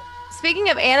 Chucky. Speaking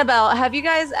of Annabelle, have you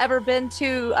guys ever been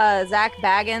to Zach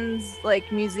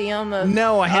Bagans' museum of?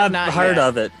 No, I have not heard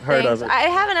of it. I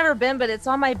haven't ever been, but it's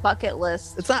on my bucket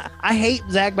list. It's not. I hate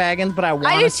Zach Bagans, but I want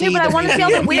to see. I do too, but I want to see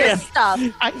all the weird stuff.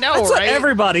 I know, That's right? what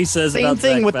everybody says. Same about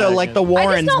thing Zach with Bagans. the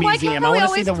Warrens I museum. I want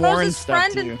to see the Warren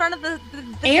stuff too. In front of the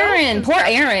Aaron, poor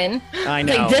Aaron. I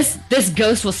know. Like this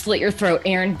ghost will slit your throat.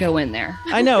 Aaron, go in there.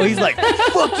 I know. He's like,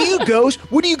 fuck you, ghost.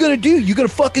 What are you gonna do? You gonna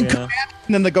fucking come at me?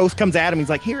 And then the ghost comes at him. He's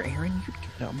like, here, Aaron.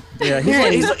 You Yeah,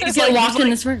 he's like locked in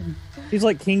this room. He's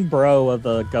like King Bro of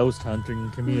the ghost hunting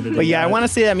community. But yeah, I want to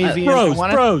see that museum. Bros, I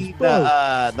want to see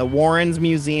bros. the Warrens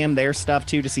Museum, their stuff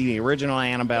too, to see the original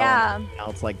Annabelle. Yeah. And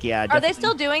else. Like, yeah. Are they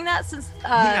still doing that since?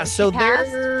 Yeah. So she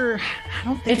passed? they're. I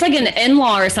don't think It's like an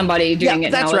in-law or somebody doing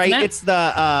it. That's now, right. isn't it? It's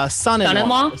the son-in-law.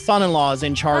 Son-in-law? The son-in-law is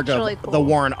in charge That's of really cool. the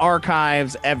Warren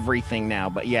archives, everything now.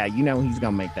 But yeah, you know he's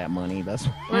gonna make that money. That's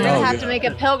We're gonna have to make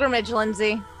a pilgrimage,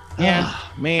 Lindsay. Yeah.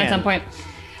 man. At some point.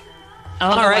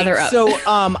 All right, Up. so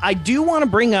I do want to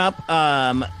bring up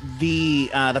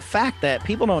the fact that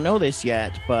people don't know this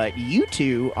yet, but you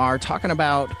two are talking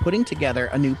about putting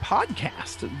together a new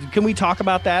podcast. Can we talk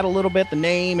about that a little bit? The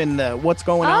name and the what's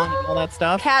going on and all that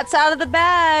stuff. Cat's out of the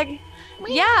bag.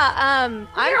 Yeah, I'm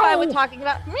fine with talking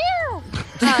about meow.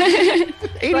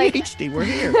 ADHD, we're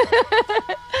here.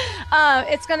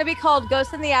 It's going to be called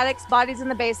Ghosts in the Attics, Bodies in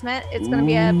the Basement. It's going to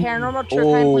be a paranormal true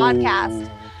crime podcast.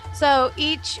 So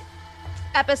each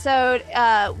episode,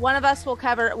 one of us will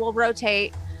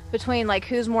rotate between like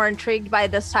who's more intrigued by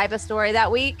this type of story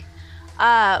that week.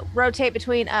 Rotate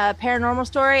between a paranormal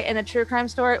story and a true crime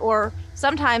story, or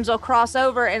sometimes they'll cross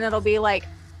over and it'll be like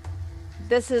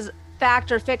this is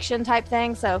fact or fiction type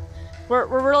thing. So we're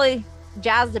really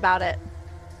jazzed about it.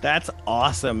 That's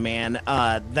awesome, man.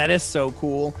 That is so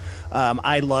cool.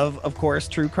 I love, of course,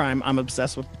 true crime. I'm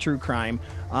obsessed with true crime.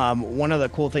 One of the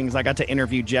cool things, I got to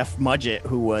interview Jeff Mudgett,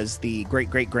 who was the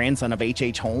great-great-grandson of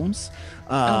H.H. Holmes.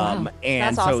 And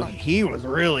That's so awesome. he was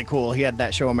really cool. He had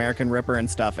that show American Ripper and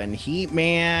stuff. And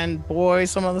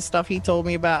some of the stuff he told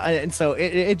me about. And so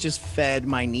it just fed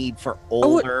my need for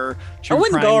older true I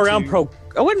wouldn't crime go around too.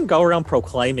 I wouldn't go around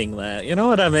proclaiming that. You know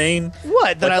what I mean?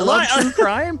 What? That Like, I love true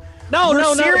crime? No, We're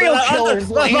no, serial no. killers,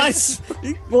 Lance.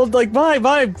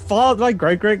 My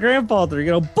great great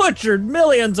grandfather, butchered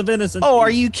millions of innocent. Oh, are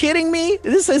people. you kidding me?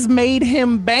 This has made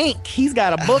him bank. He's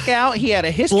got a book out. He had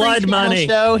a History Blood Channel money.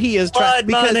 show. He is Blood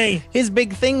money. His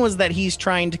big thing was that he's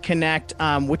trying to connect,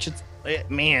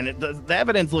 the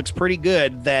evidence looks pretty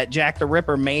good that Jack the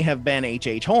Ripper may have been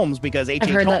H.H. Holmes because H.H.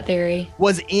 I've heard Holmes that theory.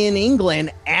 was in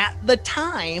England at the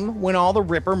time when all the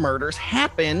Ripper murders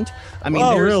happened. I mean,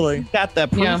 Oh, there's really? got the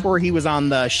proof Yeah. where he was on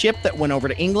the ship that went over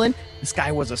to England. This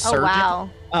guy was a surgeon.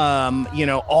 wow.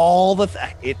 All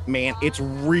it's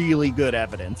really good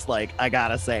evidence, like I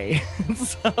gotta say.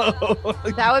 So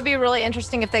That would be really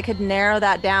interesting if they could narrow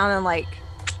that down and like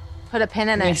put a pin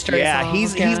in it. Mystery yeah, solved,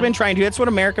 he's been trying to. That's what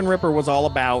American Ripper was all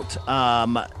about.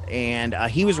 And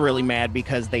he was really mad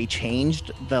because they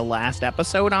changed the last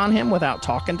episode on him without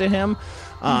talking to him.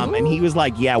 And he was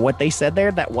like, yeah, what they said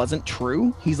there, that wasn't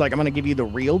true. He's like, I'm going to give you the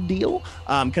real deal.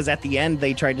 Because at the end,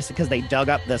 they tried to, because they dug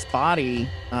up this body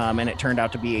and it turned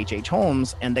out to be H.H.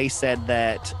 Holmes. And they said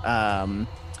that,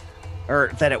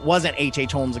 or that it wasn't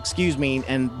H.H. Holmes, excuse me,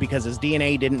 and because his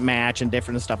DNA didn't match and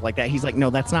different stuff like that. He's like, no,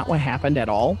 that's not what happened at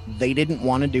all. They didn't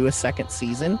want to do a second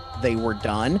season. They were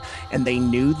done. And they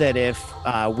knew that if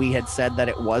we had said that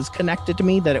it was connected to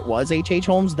me, that it was H.H.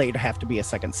 Holmes, they'd have to be a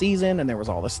second season. And there was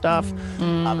all this stuff.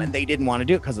 And they didn't want to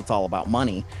do it because it's all about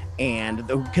money. And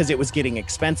because it was getting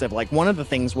expensive. Like one of the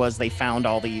things was they found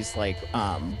all these like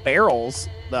barrels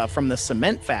from the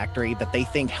cement factory that they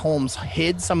think Holmes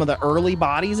hid some of the early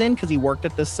bodies in because he worked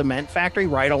at this cement factory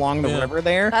right along the river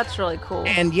there. That's really cool.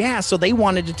 And yeah, so they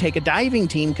wanted to take a diving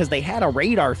team because they had a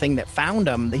radar thing that found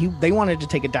them. They wanted to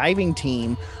take a diving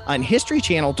team. And History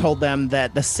Channel told them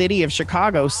that the city of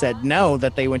Chicago said no,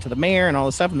 that they went to the mayor and all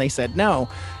this stuff, and they said no,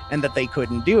 and that they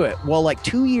couldn't do it. Well, like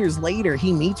 2 years later,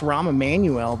 he meets Rahm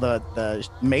Emanuel, the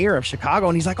mayor of Chicago,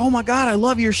 and he's like, oh my God, I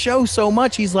love your show so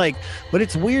much. He's like, but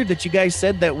it's weird that you guys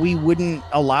said that we wouldn't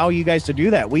allow you guys to do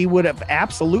that. We would have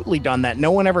absolutely done that.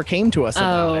 No one ever came to us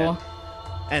about it.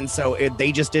 And so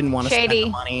they just didn't want to spend the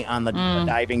money on the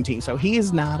diving team. So he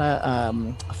is not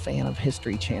a fan of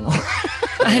History Channel.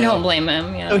 I don't blame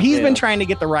him. Yeah. So he's been trying to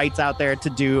get the rights out there to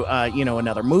do,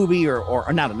 another movie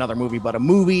or not another movie, but a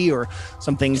movie or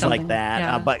some things like that.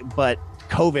 yeah. But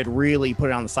COVID really put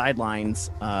it on the sidelines.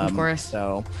 Of course.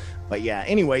 So, but yeah.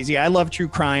 Anyways, yeah, I love true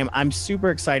crime. I'm super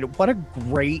excited. What a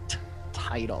great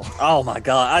title. Oh my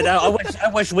God! I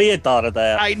wish we had thought of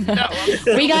that. I know.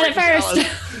 We got it first.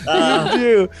 You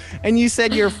do. And you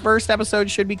said your first episode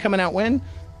should be coming out when?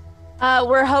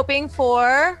 We're hoping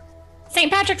for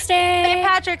St. Patrick's Day. St.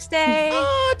 Patrick's Day.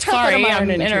 Sorry, I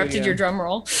into interrupted you. your drum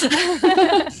roll.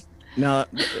 No,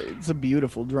 it's a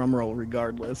beautiful drum roll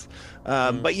regardless.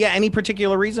 But yeah, any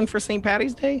particular reason for St.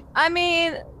 Patty's Day? I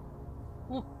mean,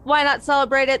 why not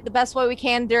celebrate it the best way we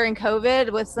can during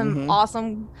COVID with some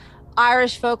awesome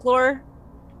Irish folklore,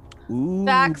 Ooh,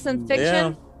 facts and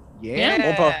fiction?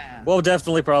 yeah. We'll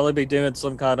definitely probably be doing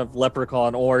some kind of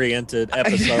leprechaun-oriented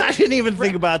episode. I didn't even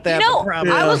think about that.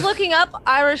 I was looking up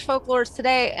Irish folklores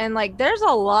today, and like, there's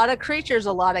a lot of creatures,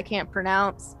 a lot I can't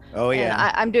pronounce. Oh yeah,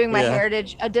 and I'm doing my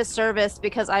heritage a disservice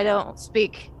because I don't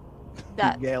speak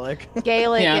that Gaelic,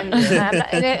 and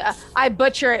I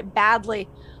butcher it badly.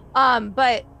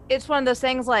 But it's one of those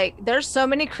things, like, there's so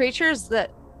many creatures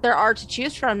that there are to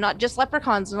choose from, not just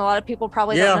leprechauns, and a lot of people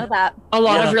probably don't know that. A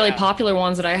lot of really popular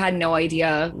ones that I had no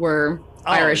idea were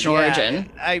Irish origin.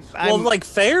 Well, like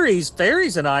fairies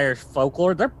in Irish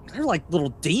folklore, they're like little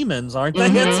demons, aren't they?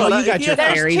 Mm-hmm. So you got your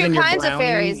fairies and your kinds of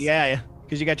fairies. Yeah,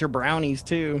 because you got your brownies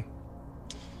too.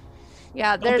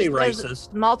 Yeah, there's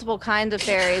multiple kinds of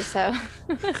fairies. So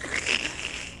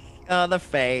the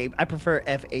fae. I prefer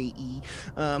FAE.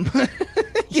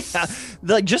 Yeah,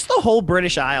 like just the whole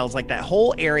British Isles, like that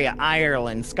whole area,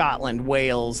 Ireland, Scotland,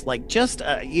 Wales, like just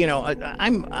I'm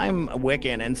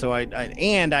Wiccan, and so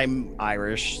I'm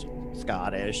Irish,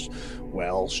 Scottish,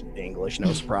 Welsh, English,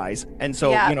 no surprise. And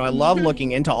so I love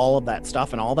looking into all of that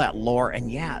stuff and all that lore,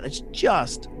 and it's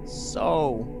just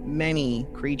so many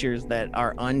creatures that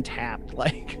are untapped.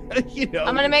 Like,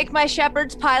 I'm gonna make my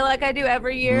shepherd's pie like I do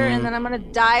every year, and then I'm gonna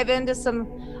dive into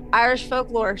some Irish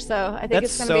folklore, so I think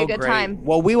it's going to be a good time.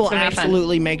 Well, we will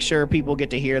absolutely make sure people get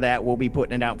to hear that. We'll be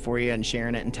putting it out for you and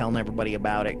sharing it and telling everybody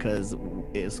about it, because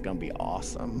it's going to be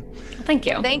awesome. Thank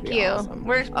you. Thank you. Awesome.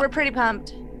 We're pretty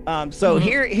pumped. So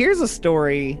here's a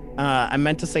story I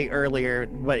meant to say earlier,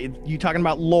 but you talking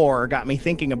about lore got me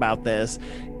thinking about this.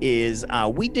 Is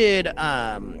we did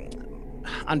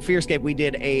on Fearscape, we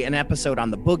did an episode on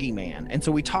the boogeyman, and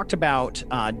so we talked about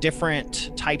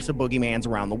different types of boogeymans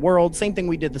around the world.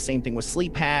 We did the same thing with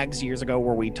sleep hags years ago,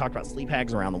 where we talked about sleep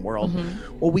hags around the world.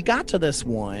 Well, we got to this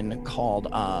one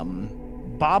called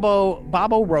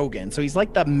Babo Rogan. So he's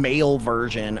like the male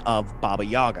version of Baba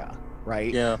Yaga,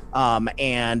 right? Yeah.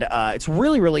 And it's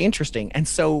really, really interesting. And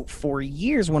so for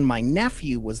years, when my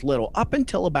nephew was little, up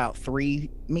until about 3,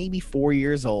 maybe 4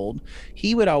 years old,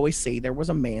 he would always say there was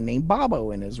a man named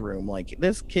Bobo in his room. Like,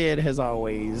 this kid has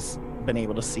always been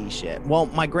able to see shit. Well,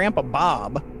 my grandpa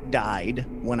Bob died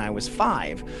when I was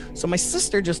 5. So my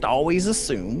sister just always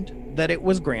assumed that it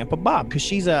was Grandpa Bob, because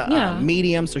she's a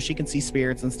medium, so she can see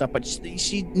spirits and stuff, but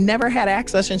she never had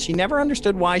access, and she never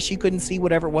understood why she couldn't see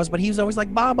whatever it was. But he was always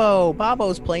like,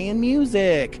 Bobo's playing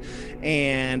music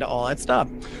and all that stuff.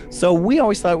 So we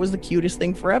always thought it was the cutest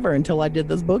thing forever, until I did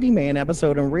this Boogeyman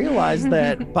episode and realized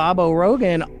that Babo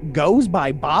Rogan goes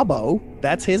by Bobo.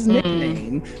 That's his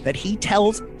nickname that he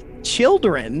tells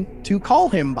children to call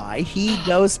him by. He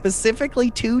goes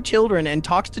specifically to children and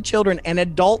talks to children, and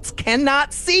adults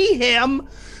cannot see him.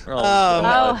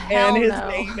 And his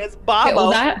name is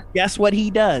Bobo. Guess what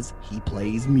he does? He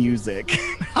plays music.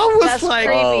 I was That's like,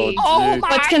 creepy. oh my.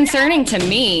 What's concerning to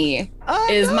me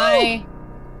is my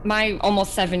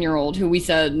almost 7-year-old, who we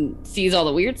said sees all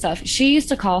the weird stuff, she used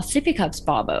to call sippy cups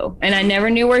Bobo, and I never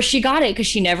knew where she got it, because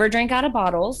she never drank out of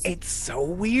bottles. It's so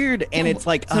weird. And it's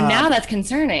like, so now that's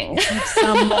concerning.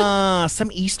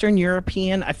 Some Eastern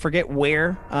European, I forget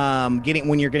where,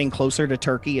 when you're getting closer to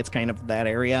Turkey, it's kind of that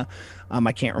area.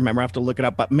 I can't remember. I have to look it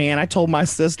up. But man, I told my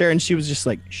sister, and she was just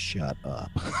like, "Shut up."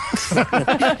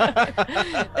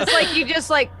 It's like you just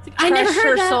like I never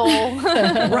heard her soul.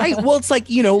 Right. Well, it's like,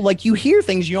 like you hear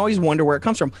things, you always wonder where it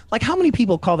comes from. Like, how many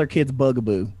people call their kids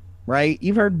Bugaboo? Right?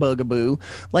 You've heard Bugaboo.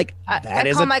 Like, I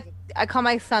call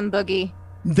my son Boogie.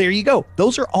 There you go.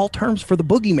 Those are all terms for the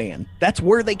boogeyman. That's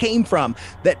where they came from.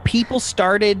 That people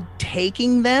started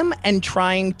taking them and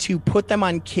trying to put them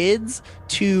on kids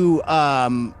to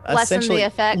lessen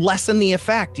the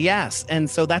effect. Yes. And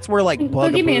so that's where like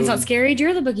boogeyman's not scary.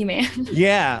 You're the boogeyman.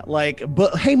 Yeah. Like,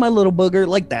 but hey, my little booger.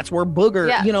 Like, that's where booger.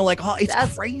 Like,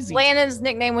 it's crazy. Landon's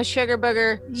nickname was Sugar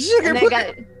Booger. Sugar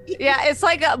Booger. It's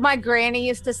like my granny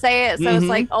used to say it. So it's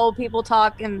like old people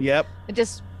talk, and it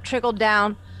just trickled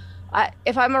down.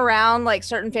 If I'm around like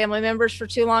certain family members for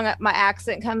too long, my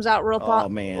accent comes out real pop. Oh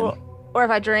man! Or if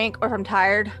I drink, or if I'm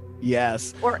tired.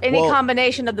 Yes. Or any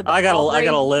combination of the. I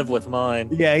gotta live with mine.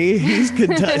 Yeah, he's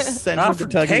Central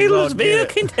Kentucky.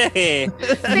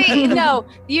 See, no,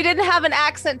 you didn't have an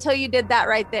accent till you did that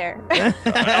right there.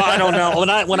 I don't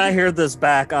know. When I hear this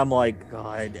back, I'm like,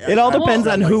 God. It all depends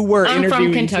on who we're interviewing. I'm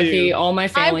from Kentucky. All my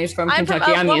family's from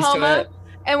Kentucky. I'm used to it.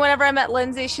 And whenever I met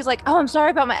Lindsay, she's like, "Oh, I'm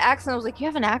sorry about my accent." I was like, "You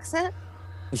have an accent?"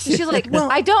 And she's like,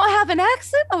 "I don't have an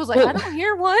accent." I was like, "I don't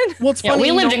hear one." Well, it's funny.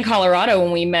 We lived in Colorado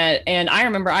when we met, and I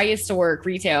remember I used to work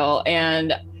retail,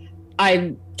 and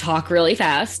I talk really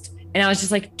fast, and I was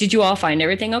just like, "Did you all find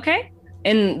everything okay?"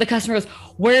 And the customer goes,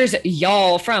 where's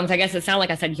y'all from? So I guess it sounded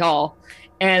like I said y'all.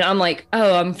 And I'm like,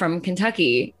 oh, I'm from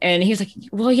Kentucky. And he's like,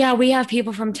 well, yeah, we have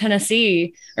people from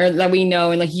Tennessee or that we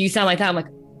know. And like, you sound like that. I'm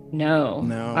like, no,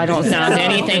 I don't sound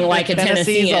anything like a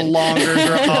Tennessee's Tennessean. a longer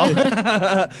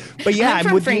draw. But yeah, I'm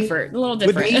from Frankfurt, a little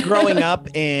different. With me growing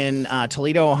up in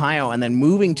Toledo, Ohio, and then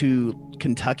moving to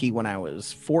Kentucky when I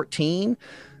was 14,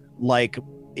 like,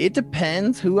 it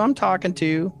depends who I'm talking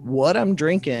to, what I'm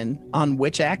drinking, on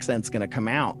which accent's going to come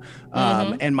out.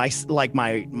 And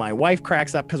my wife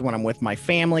cracks up because when I'm with my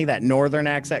family, that northern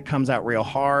accent comes out real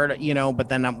hard, you know, but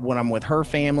then when I'm with her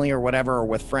family or whatever, or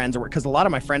with friends, or because a lot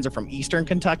of my friends are from Eastern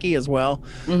Kentucky as well.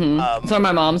 That's where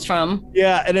my mom's from.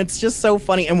 Yeah. And it's just so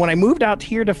funny. And when I moved out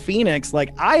here to Phoenix, like,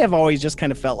 I have always just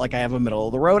kind of felt like I have a middle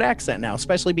of the road accent now,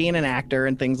 especially being an actor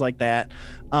and things like that.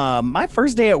 My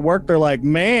first day at work, they're like,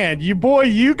 man,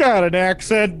 you got an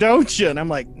accent, don't you? And I'm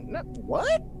like,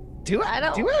 what?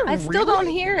 I still don't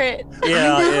hear it.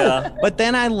 Yeah. But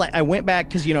then I went back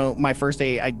because, you know, my first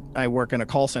day I work in a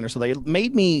call center. So they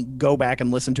made me go back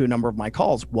and listen to a number of my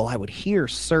calls. Well, I would hear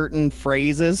certain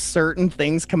phrases, certain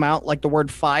things come out, like the word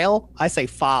file. I say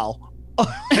file.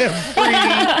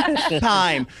 Every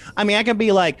time. I mean, I can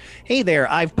be like, hey there,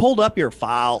 I've pulled up your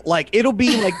file. Like, it'll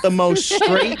be like the most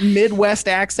straight Midwest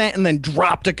accent and then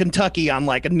drop to Kentucky on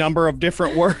like a number of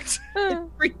different words. It's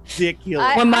ridiculous.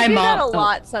 I do that a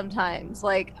lot sometimes.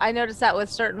 Like, I notice that with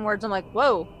certain words. I'm like,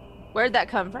 whoa, where'd that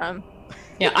come from?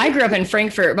 Yeah, I grew up in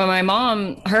Frankfurt, but my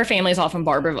mom, her family's all from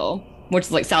Barberville, which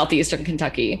is like southeastern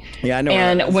Kentucky. Yeah, I know.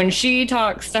 And when she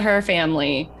talks to her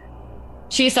family,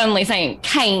 she's suddenly saying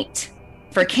can't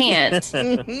for can't.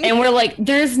 And we're like,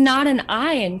 there's not an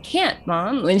I in can't,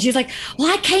 Mom. And she's like, well,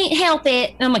 I can't help it.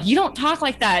 And I'm like, you don't talk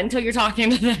like that until you're talking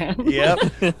to them. Yep.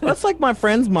 That's like my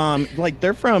friend's mom. Like,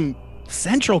 they're from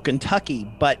Central Kentucky,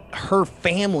 but her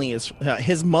family is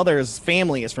his mother's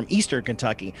family is from Eastern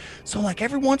Kentucky. So like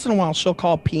every once in a while she'll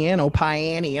call piano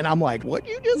Piani, and I'm like, what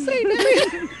you just say,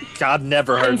 Daddy? God,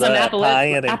 never heard that.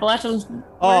 Appalachian.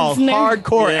 Oh,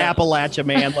 hardcore Appalachia,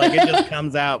 man. Like, it just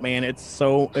comes out, man. It's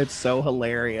so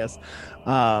hilarious.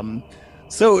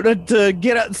 So to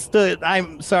get us to,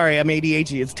 I'm sorry, I'm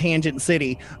ADHD. It's Tangent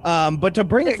City. But to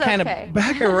bring it kind of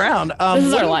back around, this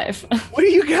is our life. What do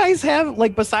you guys have,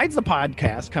 like, besides the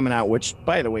podcast coming out, which,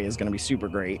 by the way, is going to be super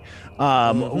great?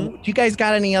 Do you guys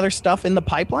got any other stuff in the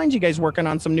pipeline? You guys working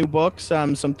on some new books,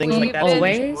 some things like that?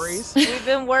 Always. We've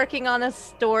been working on a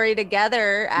story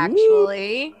together,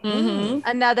 actually.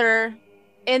 Another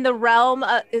in the realm,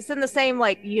 it's in the same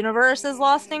like universe as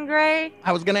Lost in Grey.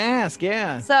 I was gonna ask,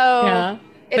 yeah. So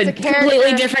it's a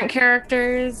completely different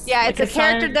characters. Yeah, it's like a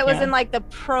character that was in like the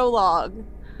prologue.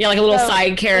 Yeah, like a little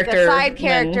side character. Like a side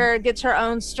character gets her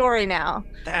own story now.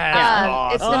 That's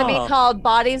awesome. It's gonna be called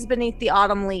Bodies Beneath the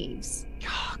Autumn Leaves.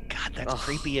 Oh God, that's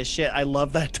creepy as shit. I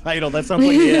love that title. That sounds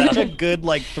like such a good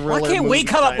like thriller. Why can't we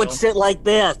come up with shit like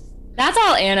this? That's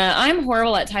all, Anna. I'm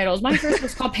horrible at titles. My first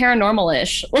was called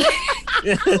Paranormal-ish. And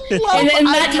then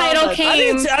that title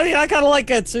came. I kind of like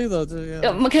that too, though.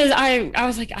 Because I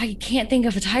was like, I can't think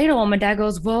of a title. And my dad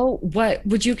goes, well, what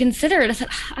would you consider it? I said,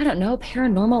 I don't know,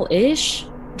 Paranormal-ish.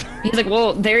 He's like,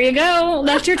 well, there you go.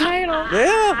 That's your title.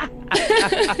 Yeah.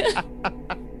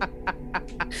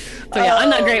 So yeah, I'm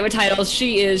not great with titles.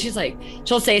 She's like,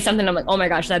 she'll say something. I'm like, oh my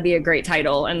gosh, that'd be a great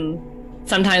title. And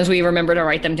sometimes we remember to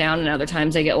write them down, and other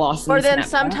times they get lost. Or then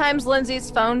sometimes Lindsay's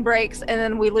phone breaks, and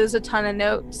then we lose a ton of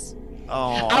notes.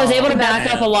 Oh, I was able to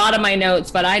back up a lot of my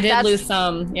notes, but I did lose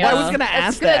some. Yeah, well, I was going to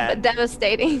ask that. But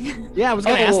devastating. Yeah, I was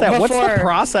going to ask that. What's the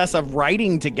process of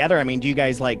writing together? I mean, do you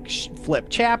guys like flip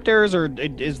chapters, or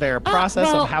is there a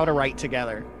process of how to write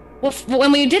together? Well,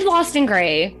 when we did Lost in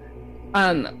Grey,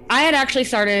 I had actually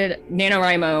started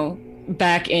NaNoWriMo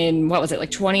back in, what was it,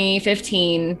 like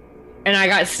 2015. And I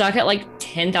got stuck at like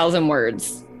 10,000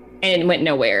 words and went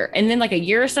nowhere. And then like a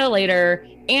year or so later,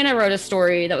 Anna wrote a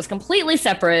story that was completely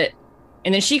separate.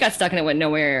 And then she got stuck and it went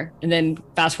nowhere. And then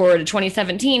fast forward to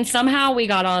 2017, somehow we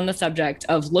got on the subject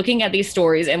of looking at these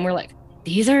stories and we're like,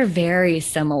 these are very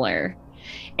similar.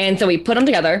 And so we put them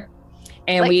together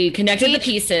and we connected the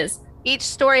pieces. Each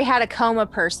story had a coma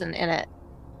person in it.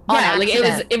 Yeah, like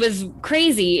it was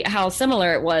crazy how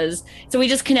similar it was. So we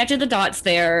just connected the dots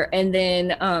there, and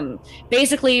then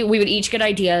basically we would each get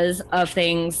ideas of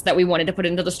things that we wanted to put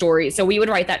into the story. So we would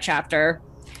write that chapter,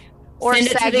 or send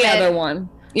it to the other one,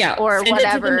 or send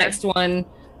whatever. It to the next one.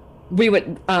 We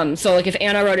would so like if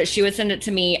Anna wrote it, she would send it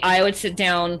to me. I would sit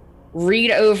down,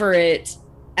 read over it,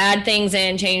 add things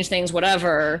in, change things,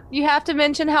 whatever. You have to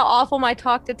mention how awful my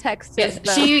talk to text is.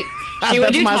 She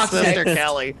would do my talk to sister text.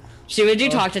 Kelly. She would do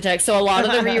talk to text. So a lot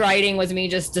of the rewriting was me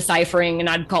just deciphering, and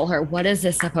I'd call her, what is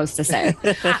this supposed to say?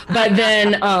 But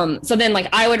then, so then like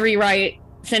I would rewrite,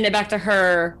 send it back to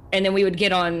her, and then we would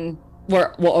get on,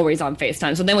 we're always on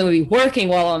FaceTime. So then we would be working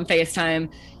while on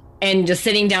FaceTime and just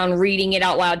sitting down, reading it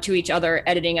out loud to each other,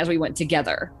 editing as we went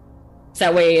together. So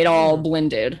that way it all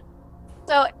blended.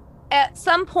 So at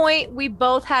some point, we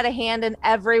both had a hand in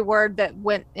every word that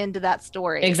went into that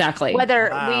story. Exactly. Whether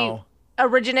we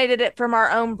originated it from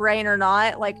our own brain or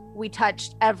not, like we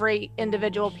touched every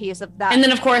individual piece of that. And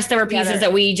then of course there were pieces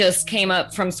that we just came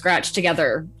up from scratch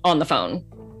together on the phone.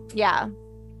 Yeah.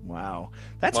 Wow.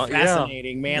 That's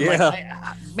fascinating, man. Yeah. Like,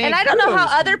 and I don't know how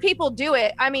other people do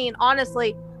it. I mean,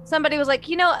 honestly, somebody was like,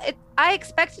 I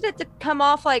expected it to come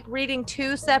off like reading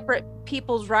two separate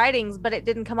people's writings, but it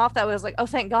didn't come off that way. I was like, oh,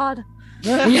 thank God.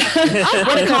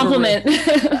 What a compliment.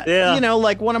 Yeah.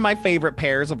 Like one of my favorite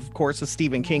pairs, of course, is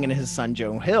Stephen King and his son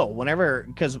Joe Hill.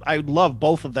 Because I love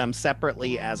both of them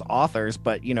separately as authors,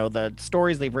 but the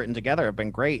stories they've written together have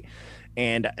been great.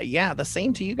 And the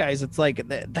same to you guys. It's like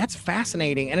that's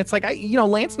fascinating. And it's like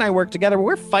Lance and I work together.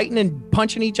 We're fighting and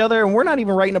punching each other, and we're not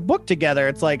even writing a book together.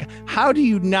 It's like, how do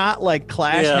you not like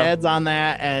clash heads on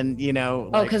that? And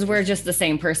because we're just the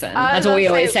same person. That's what we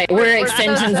always say. We're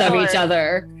extensions of each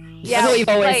other. Yeah, that's what we've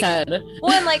always said.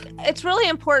 Well, and like it's really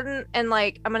important, and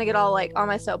like I'm gonna get all like on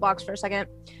my soapbox for a second.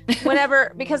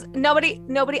 Because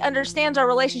nobody understands our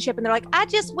relationship, and they're like, I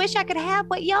just wish I could have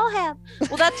what y'all have.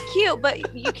 Well, that's cute,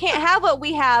 but you can't have what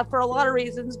we have for a lot of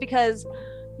reasons, because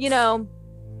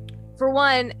for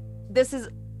one, this is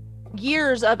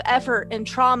years of effort and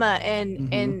trauma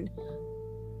and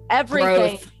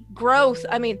everything. Growth.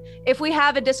 I mean, if we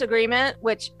have a disagreement,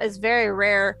 which is very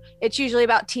rare, it's usually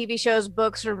about TV shows,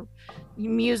 books, or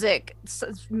music.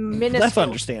 Minuscule, that's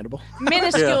understandable.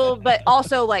 Minuscule, but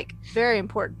also like very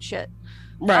important shit.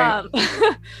 Right.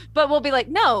 But we'll be like,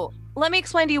 no, let me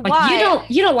explain to you like, why.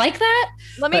 You don't like that?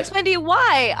 Let me explain to you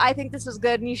why I think this is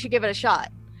good and you should give it a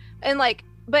shot. And like,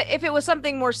 but if it was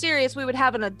something more serious, we would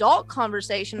have an adult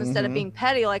conversation instead of being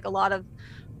petty, like a lot of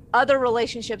other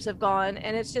relationships have gone.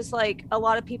 And it's just like a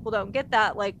lot of people don't get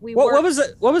that. Like what was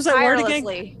that word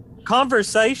again?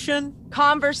 Conversation.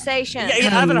 Yeah, I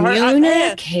haven't heard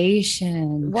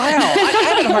communication. Wow,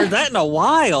 I haven't heard that in a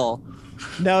while.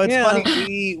 No, it's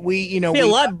funny. We a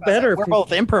lot better. We're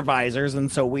both improvisers,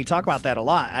 and so we talk about that a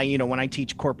lot. When I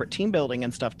teach corporate team building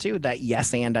and stuff too, that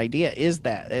yes and idea is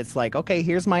that it's like, okay,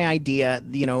 here's my idea,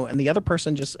 and the other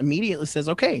person just immediately says,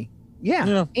 okay.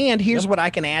 Yeah. And here's what I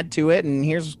can add to it, and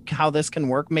here's how this can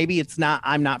work. Maybe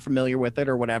I'm not familiar with it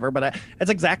or whatever, but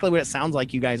that's exactly what it sounds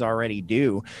like you guys already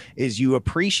do, is you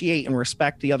appreciate and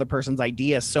respect the other person's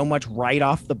idea so much right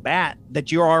off the bat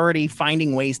that you're already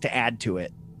finding ways to add to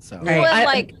it. So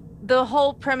the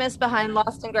whole premise behind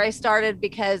Lost and Grey started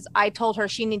because I told her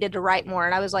she needed to write more,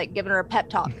 and I was like giving her a pep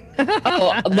talk.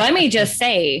 Let me just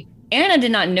say, Anna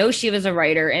did not know she was a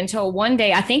writer until one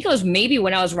day, I think it was maybe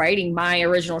when I was writing my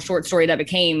original short story that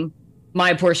became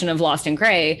my portion of Lost and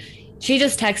Grey. She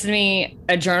just texted me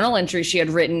a journal entry she had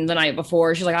written the night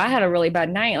before. She's like, I had a really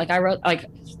bad night. Like I wrote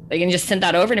and just sent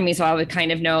that over to me so I would kind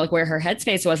of know like where her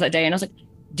headspace was that day. And I was like,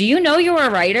 do you know you were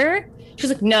a writer? She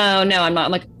was like, no, I'm not.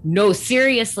 I'm like, no,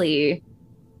 seriously,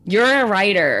 you're a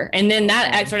writer. And then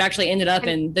that excerpt actually ended up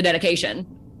in the dedication.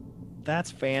 That's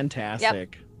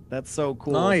fantastic. Yep. That's so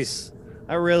cool. Nice.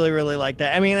 I really, really like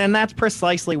that. I mean, and that's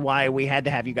precisely why we had to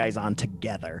have you guys on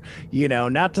together.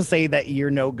 Not to say that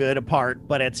you're no good apart,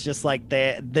 but it's just like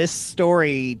this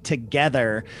story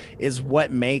together is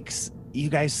what makes you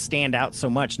guys stand out so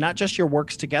much. Not just your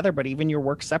works together, but even your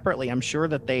work separately. I'm sure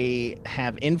that they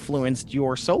have influenced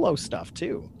your solo stuff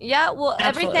too. Yeah, well,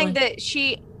 Absolutely. Everything that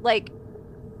she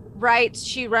writes,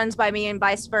 she runs by me and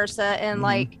vice versa. And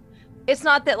it's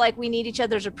not that like we need each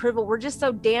other's approval. We're just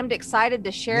so damned excited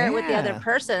to share it with the other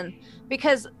person,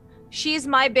 because she's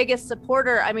my biggest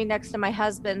supporter. I mean, next to my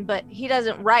husband, but he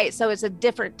doesn't write. So it's a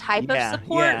different type of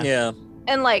support. Yeah.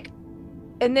 And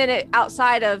then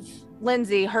outside of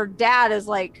Lindsey, her dad is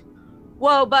like,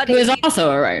 whoa, buddy. Who is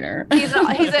also a writer. He's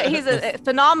a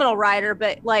phenomenal writer,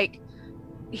 but like,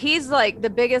 he's like the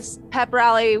biggest pep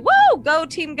rally. Woo, go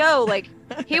team, go. Like,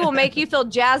 he will make you feel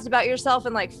jazzed about yourself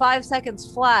in like 5 seconds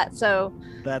flat. So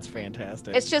that's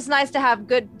fantastic. It's just nice to have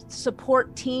good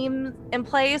support team in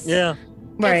place. Yeah.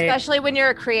 Right. Especially when you're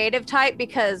a creative type,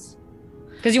 because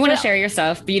you want to share your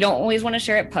stuff, but you don't always want to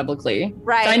share it publicly.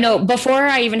 Right. So I know before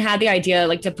I even had the idea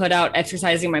like to put out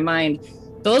Exercising My Mind,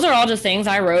 those are all just things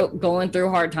I wrote going through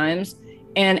hard times.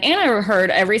 And Anna heard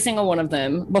every single one of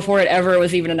them before it ever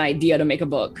was even an idea to make a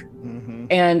book. Mm-hmm.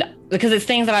 And because it's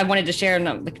things that I wanted to share,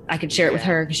 and I could share it with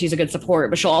her because she's a good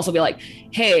support, but she'll also be like,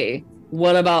 hey,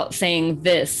 what about saying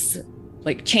this?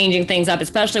 Like changing things up,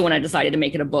 especially when I decided to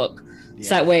make it a book. Yeah.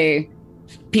 So that way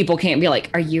people can't be like,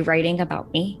 are you writing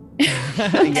about me?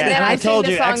 Yeah, I told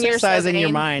you, exercising your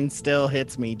mind still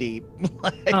hits me deep.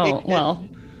 Oh, well,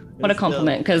 what a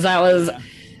compliment. Because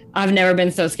I've never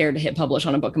been so scared to hit publish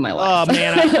on a book in my life. Oh,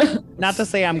 man. Not to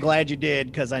say I'm glad you did,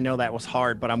 because I know that was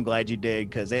hard, but I'm glad you did,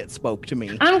 because it spoke to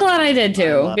me. I'm glad I did,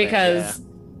 too, because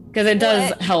it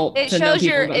does help. It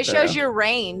shows your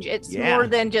range. It's more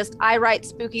than just, I write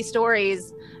spooky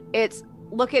stories. It's,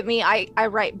 look at me, I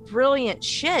write brilliant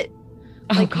shit.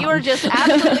 Like, you are just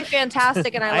absolutely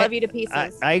fantastic, and I love you to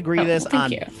pieces. I agree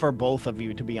for both of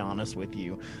you, to be honest with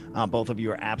you. Both of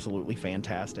you are absolutely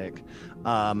fantastic.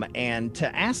 And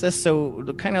to ask this, so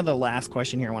kind of the last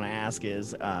question here I want to ask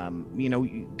is,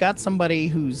 you got somebody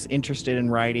who's interested in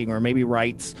writing or maybe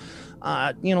writes,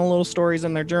 little stories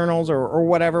in their journals or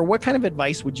whatever. What kind of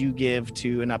advice would you give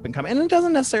to an up and coming? And it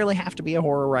doesn't necessarily have to be a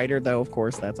horror writer, though. Of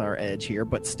course, that's our edge here.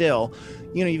 But still,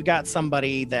 you've got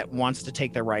somebody that wants to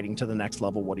take their writing to the next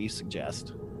level. What do you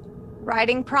suggest?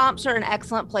 Writing prompts are an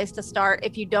excellent place to start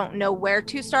if you don't know where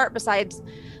to start besides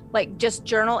like just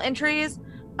journal entries.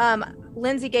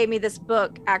 Lindsey gave me this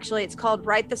book. Actually, it's called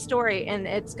Write the Story, and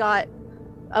it's got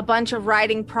a bunch of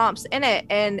writing prompts in it,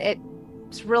 and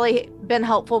it's really been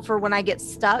helpful for when I get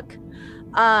stuck.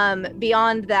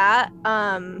 Beyond that,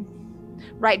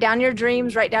 write down your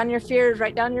dreams, write down your fears,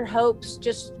 write down your hopes.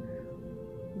 Just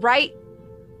write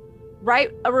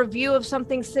a review of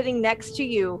something sitting next to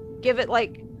you. Give it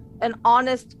like an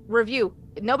honest review.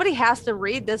 Nobody has to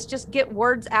read this. Just get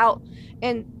words out.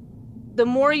 And the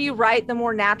more you write, the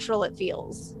more natural it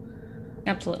feels.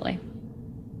 Absolutely.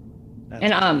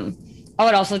 And I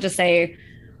would also just say,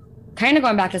 kind of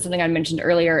going back to something I mentioned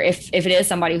earlier, if it is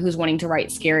somebody who's wanting to write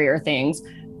scarier things,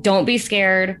 don't be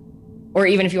scared, or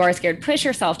even if you are scared, push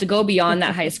yourself to go beyond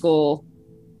that high school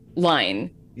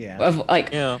line. Yeah. Of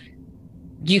like,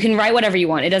 you can write whatever you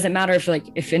want. It doesn't matter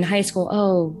if in high school,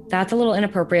 oh, that's a little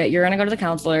inappropriate, you're going to go to the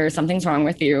counselor, something's wrong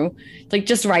with you. Like,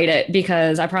 just write it,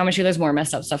 because I promise you there's more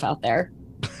messed up stuff out there.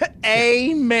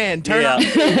 Amen.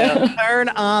 Turn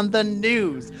on the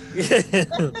news.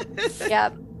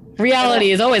 Yep.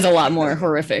 Reality is always a lot more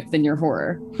horrific than your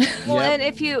horror. Well, and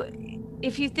if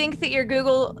you think that your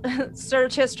Google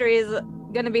search history is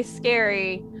going to be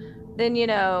scary, then,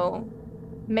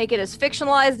 make it as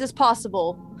fictionalized as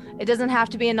possible. It doesn't have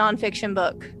to be a nonfiction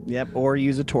book. Yep, or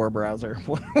use a Tor browser.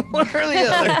 One or the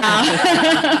other.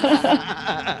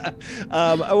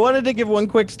 I wanted to give one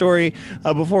quick story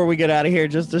before we get out of here,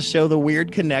 just to show the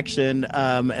weird connection.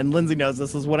 And Lindsey knows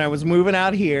this is when I was moving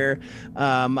out here.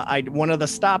 One of the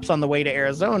stops on the way to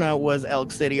Arizona was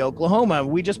Elk City, Oklahoma.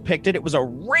 We just picked it. It was a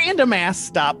random ass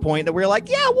stop point that we were like,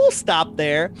 yeah, we'll stop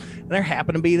there. And there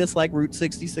happened to be this like Route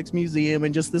 66 museum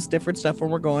and just this different stuff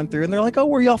when we're going through. And they're like, oh,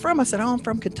 where y'all from? I said, oh, I'm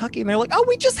from Kentucky. And they're like, oh,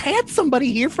 we just had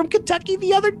somebody here from Kentucky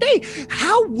the other day.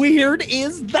 How weird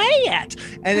is that?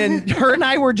 And then her and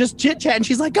I were just chit-chatting.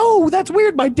 She's like, oh, that's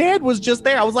weird. My dad was just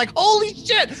there. I was like, holy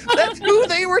shit, that's who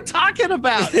they were talking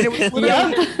about. And it was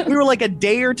literally, we were like a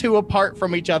day or two apart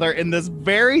from each other in this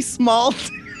very small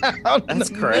town.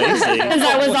 That's crazy. Because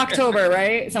that was October,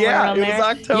 right? Somewhere around there. It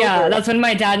was October. Yeah, that's when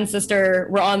my dad and sister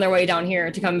were on their way down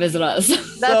here to come visit us.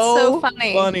 That's so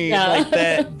funny. Yeah. Like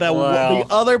that. The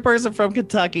other person from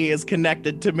Kentucky is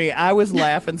connected to me. I was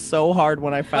laughing so hard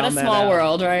when I found that out. What a small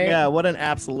world, right? Yeah, what an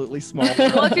absolutely small world.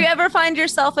 Well, if you ever find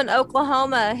yourself in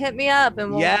Oklahoma, hit me up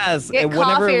and we'll get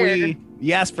coffee.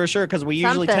 Yes, for sure, because we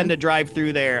usually tend to drive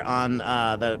through there on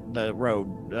the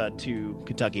road to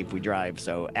Kentucky if we drive.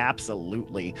 So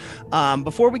absolutely.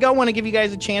 Before we go, I want to give you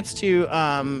guys a chance to,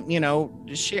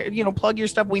 share, plug your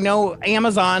stuff. We know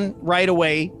Amazon right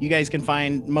away. You guys can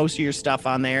find most of your stuff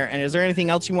on there. And is there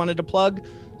anything else you wanted to plug?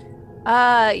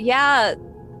 Yeah,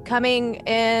 coming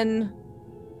in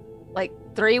like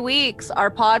 3 weeks, our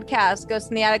podcast, Ghosts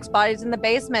in the Attics, Bodies in the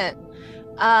Basement.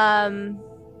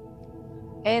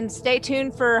 And stay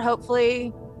tuned for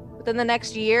hopefully within the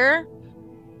next year,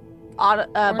 Bodies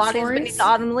Beneath the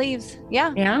Autumn Leaves.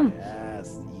 Yeah.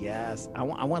 Yes. I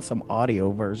want some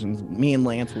audio versions. Me and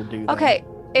Lance will do that. Okay.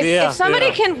 If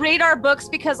somebody can read our books,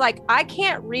 because I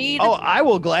can't read. Oh, I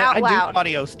will I do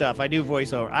audio stuff. I do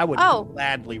voiceover. I would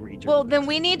gladly read your books. Then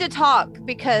we need to talk,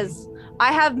 because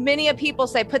I have many people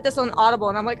say, put this on Audible.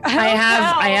 And I'm like, I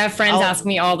have friends ask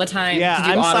me all the time. Yeah, to do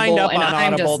I'm Audible, signed up and on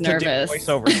I'm Audible just to do nervous.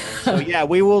 voiceover. So yeah,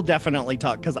 we will definitely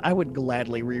talk, because I would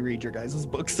gladly reread your guys'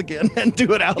 books again and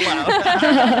do it out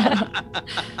loud.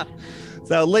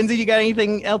 So Lindsey, you got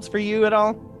anything else for you at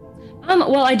all?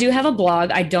 Well, I do have a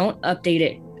blog. I don't update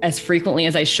it as frequently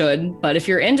as I should, but if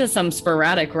you're into some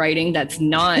sporadic writing that's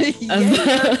not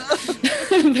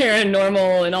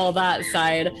paranormal and all that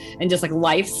side and just like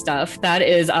life stuff, that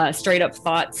is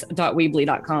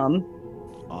straightupthoughts.weebly.com.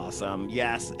 Awesome.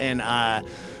 Yes. And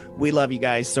we love you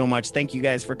guys so much. Thank you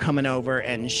guys for coming over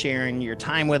and sharing your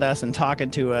time with us and talking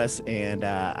to us. And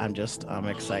I'm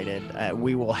excited.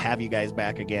 We will have you guys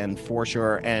back again for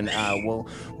sure. And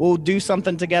we'll do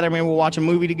something together. Maybe we'll watch a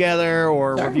movie together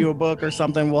or review a book or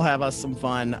something. We'll have us some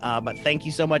fun. But thank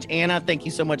you so much, Anna. Thank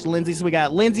you so much, Lindsey. So we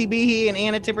got Lindsey Behee and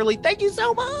Anna Timperley. Thank you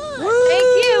so much.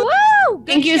 Thank you. Woo!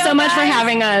 Thank you so much for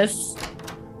having us.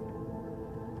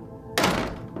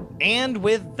 And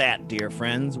with that, dear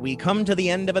friends, we come to the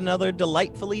end of another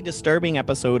delightfully disturbing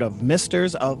episode of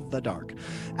Misters of the Dark.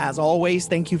 As always,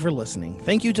 thank you for listening.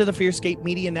 Thank you to the Fearscape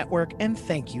Media Network, and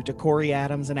thank you to Corey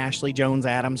Adams and Ashley Jones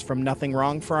Adams from Nothing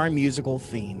Wrong for our musical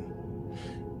theme.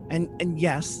 And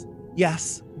yes,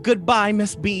 goodbye,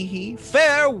 Miss Behee.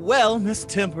 Farewell, Miss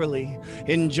Timperley.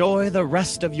 Enjoy the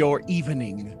rest of your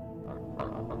evening.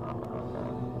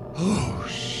 Oh,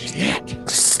 shit.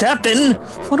 Stefan,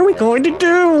 what are we going to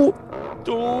do?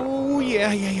 Oh,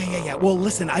 yeah. Well,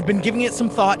 listen, I've been giving it some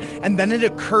thought, and then it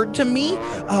occurred to me,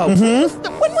 when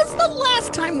was the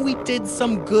last time we did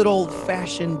some good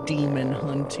old-fashioned demon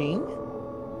hunting?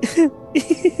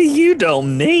 You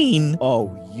don't mean.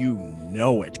 Oh, you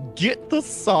know it. Get the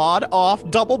sawed-off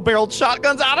double-barreled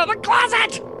shotguns out of the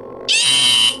closet!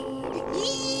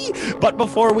 But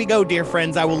before we go, dear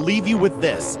friends, I will leave you with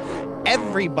this.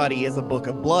 Everybody is a book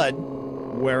of blood.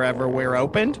 Wherever we're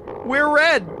opened, we're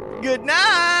read. Good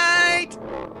night.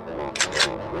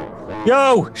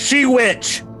 Yo,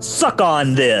 she-witch, suck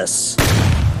on this.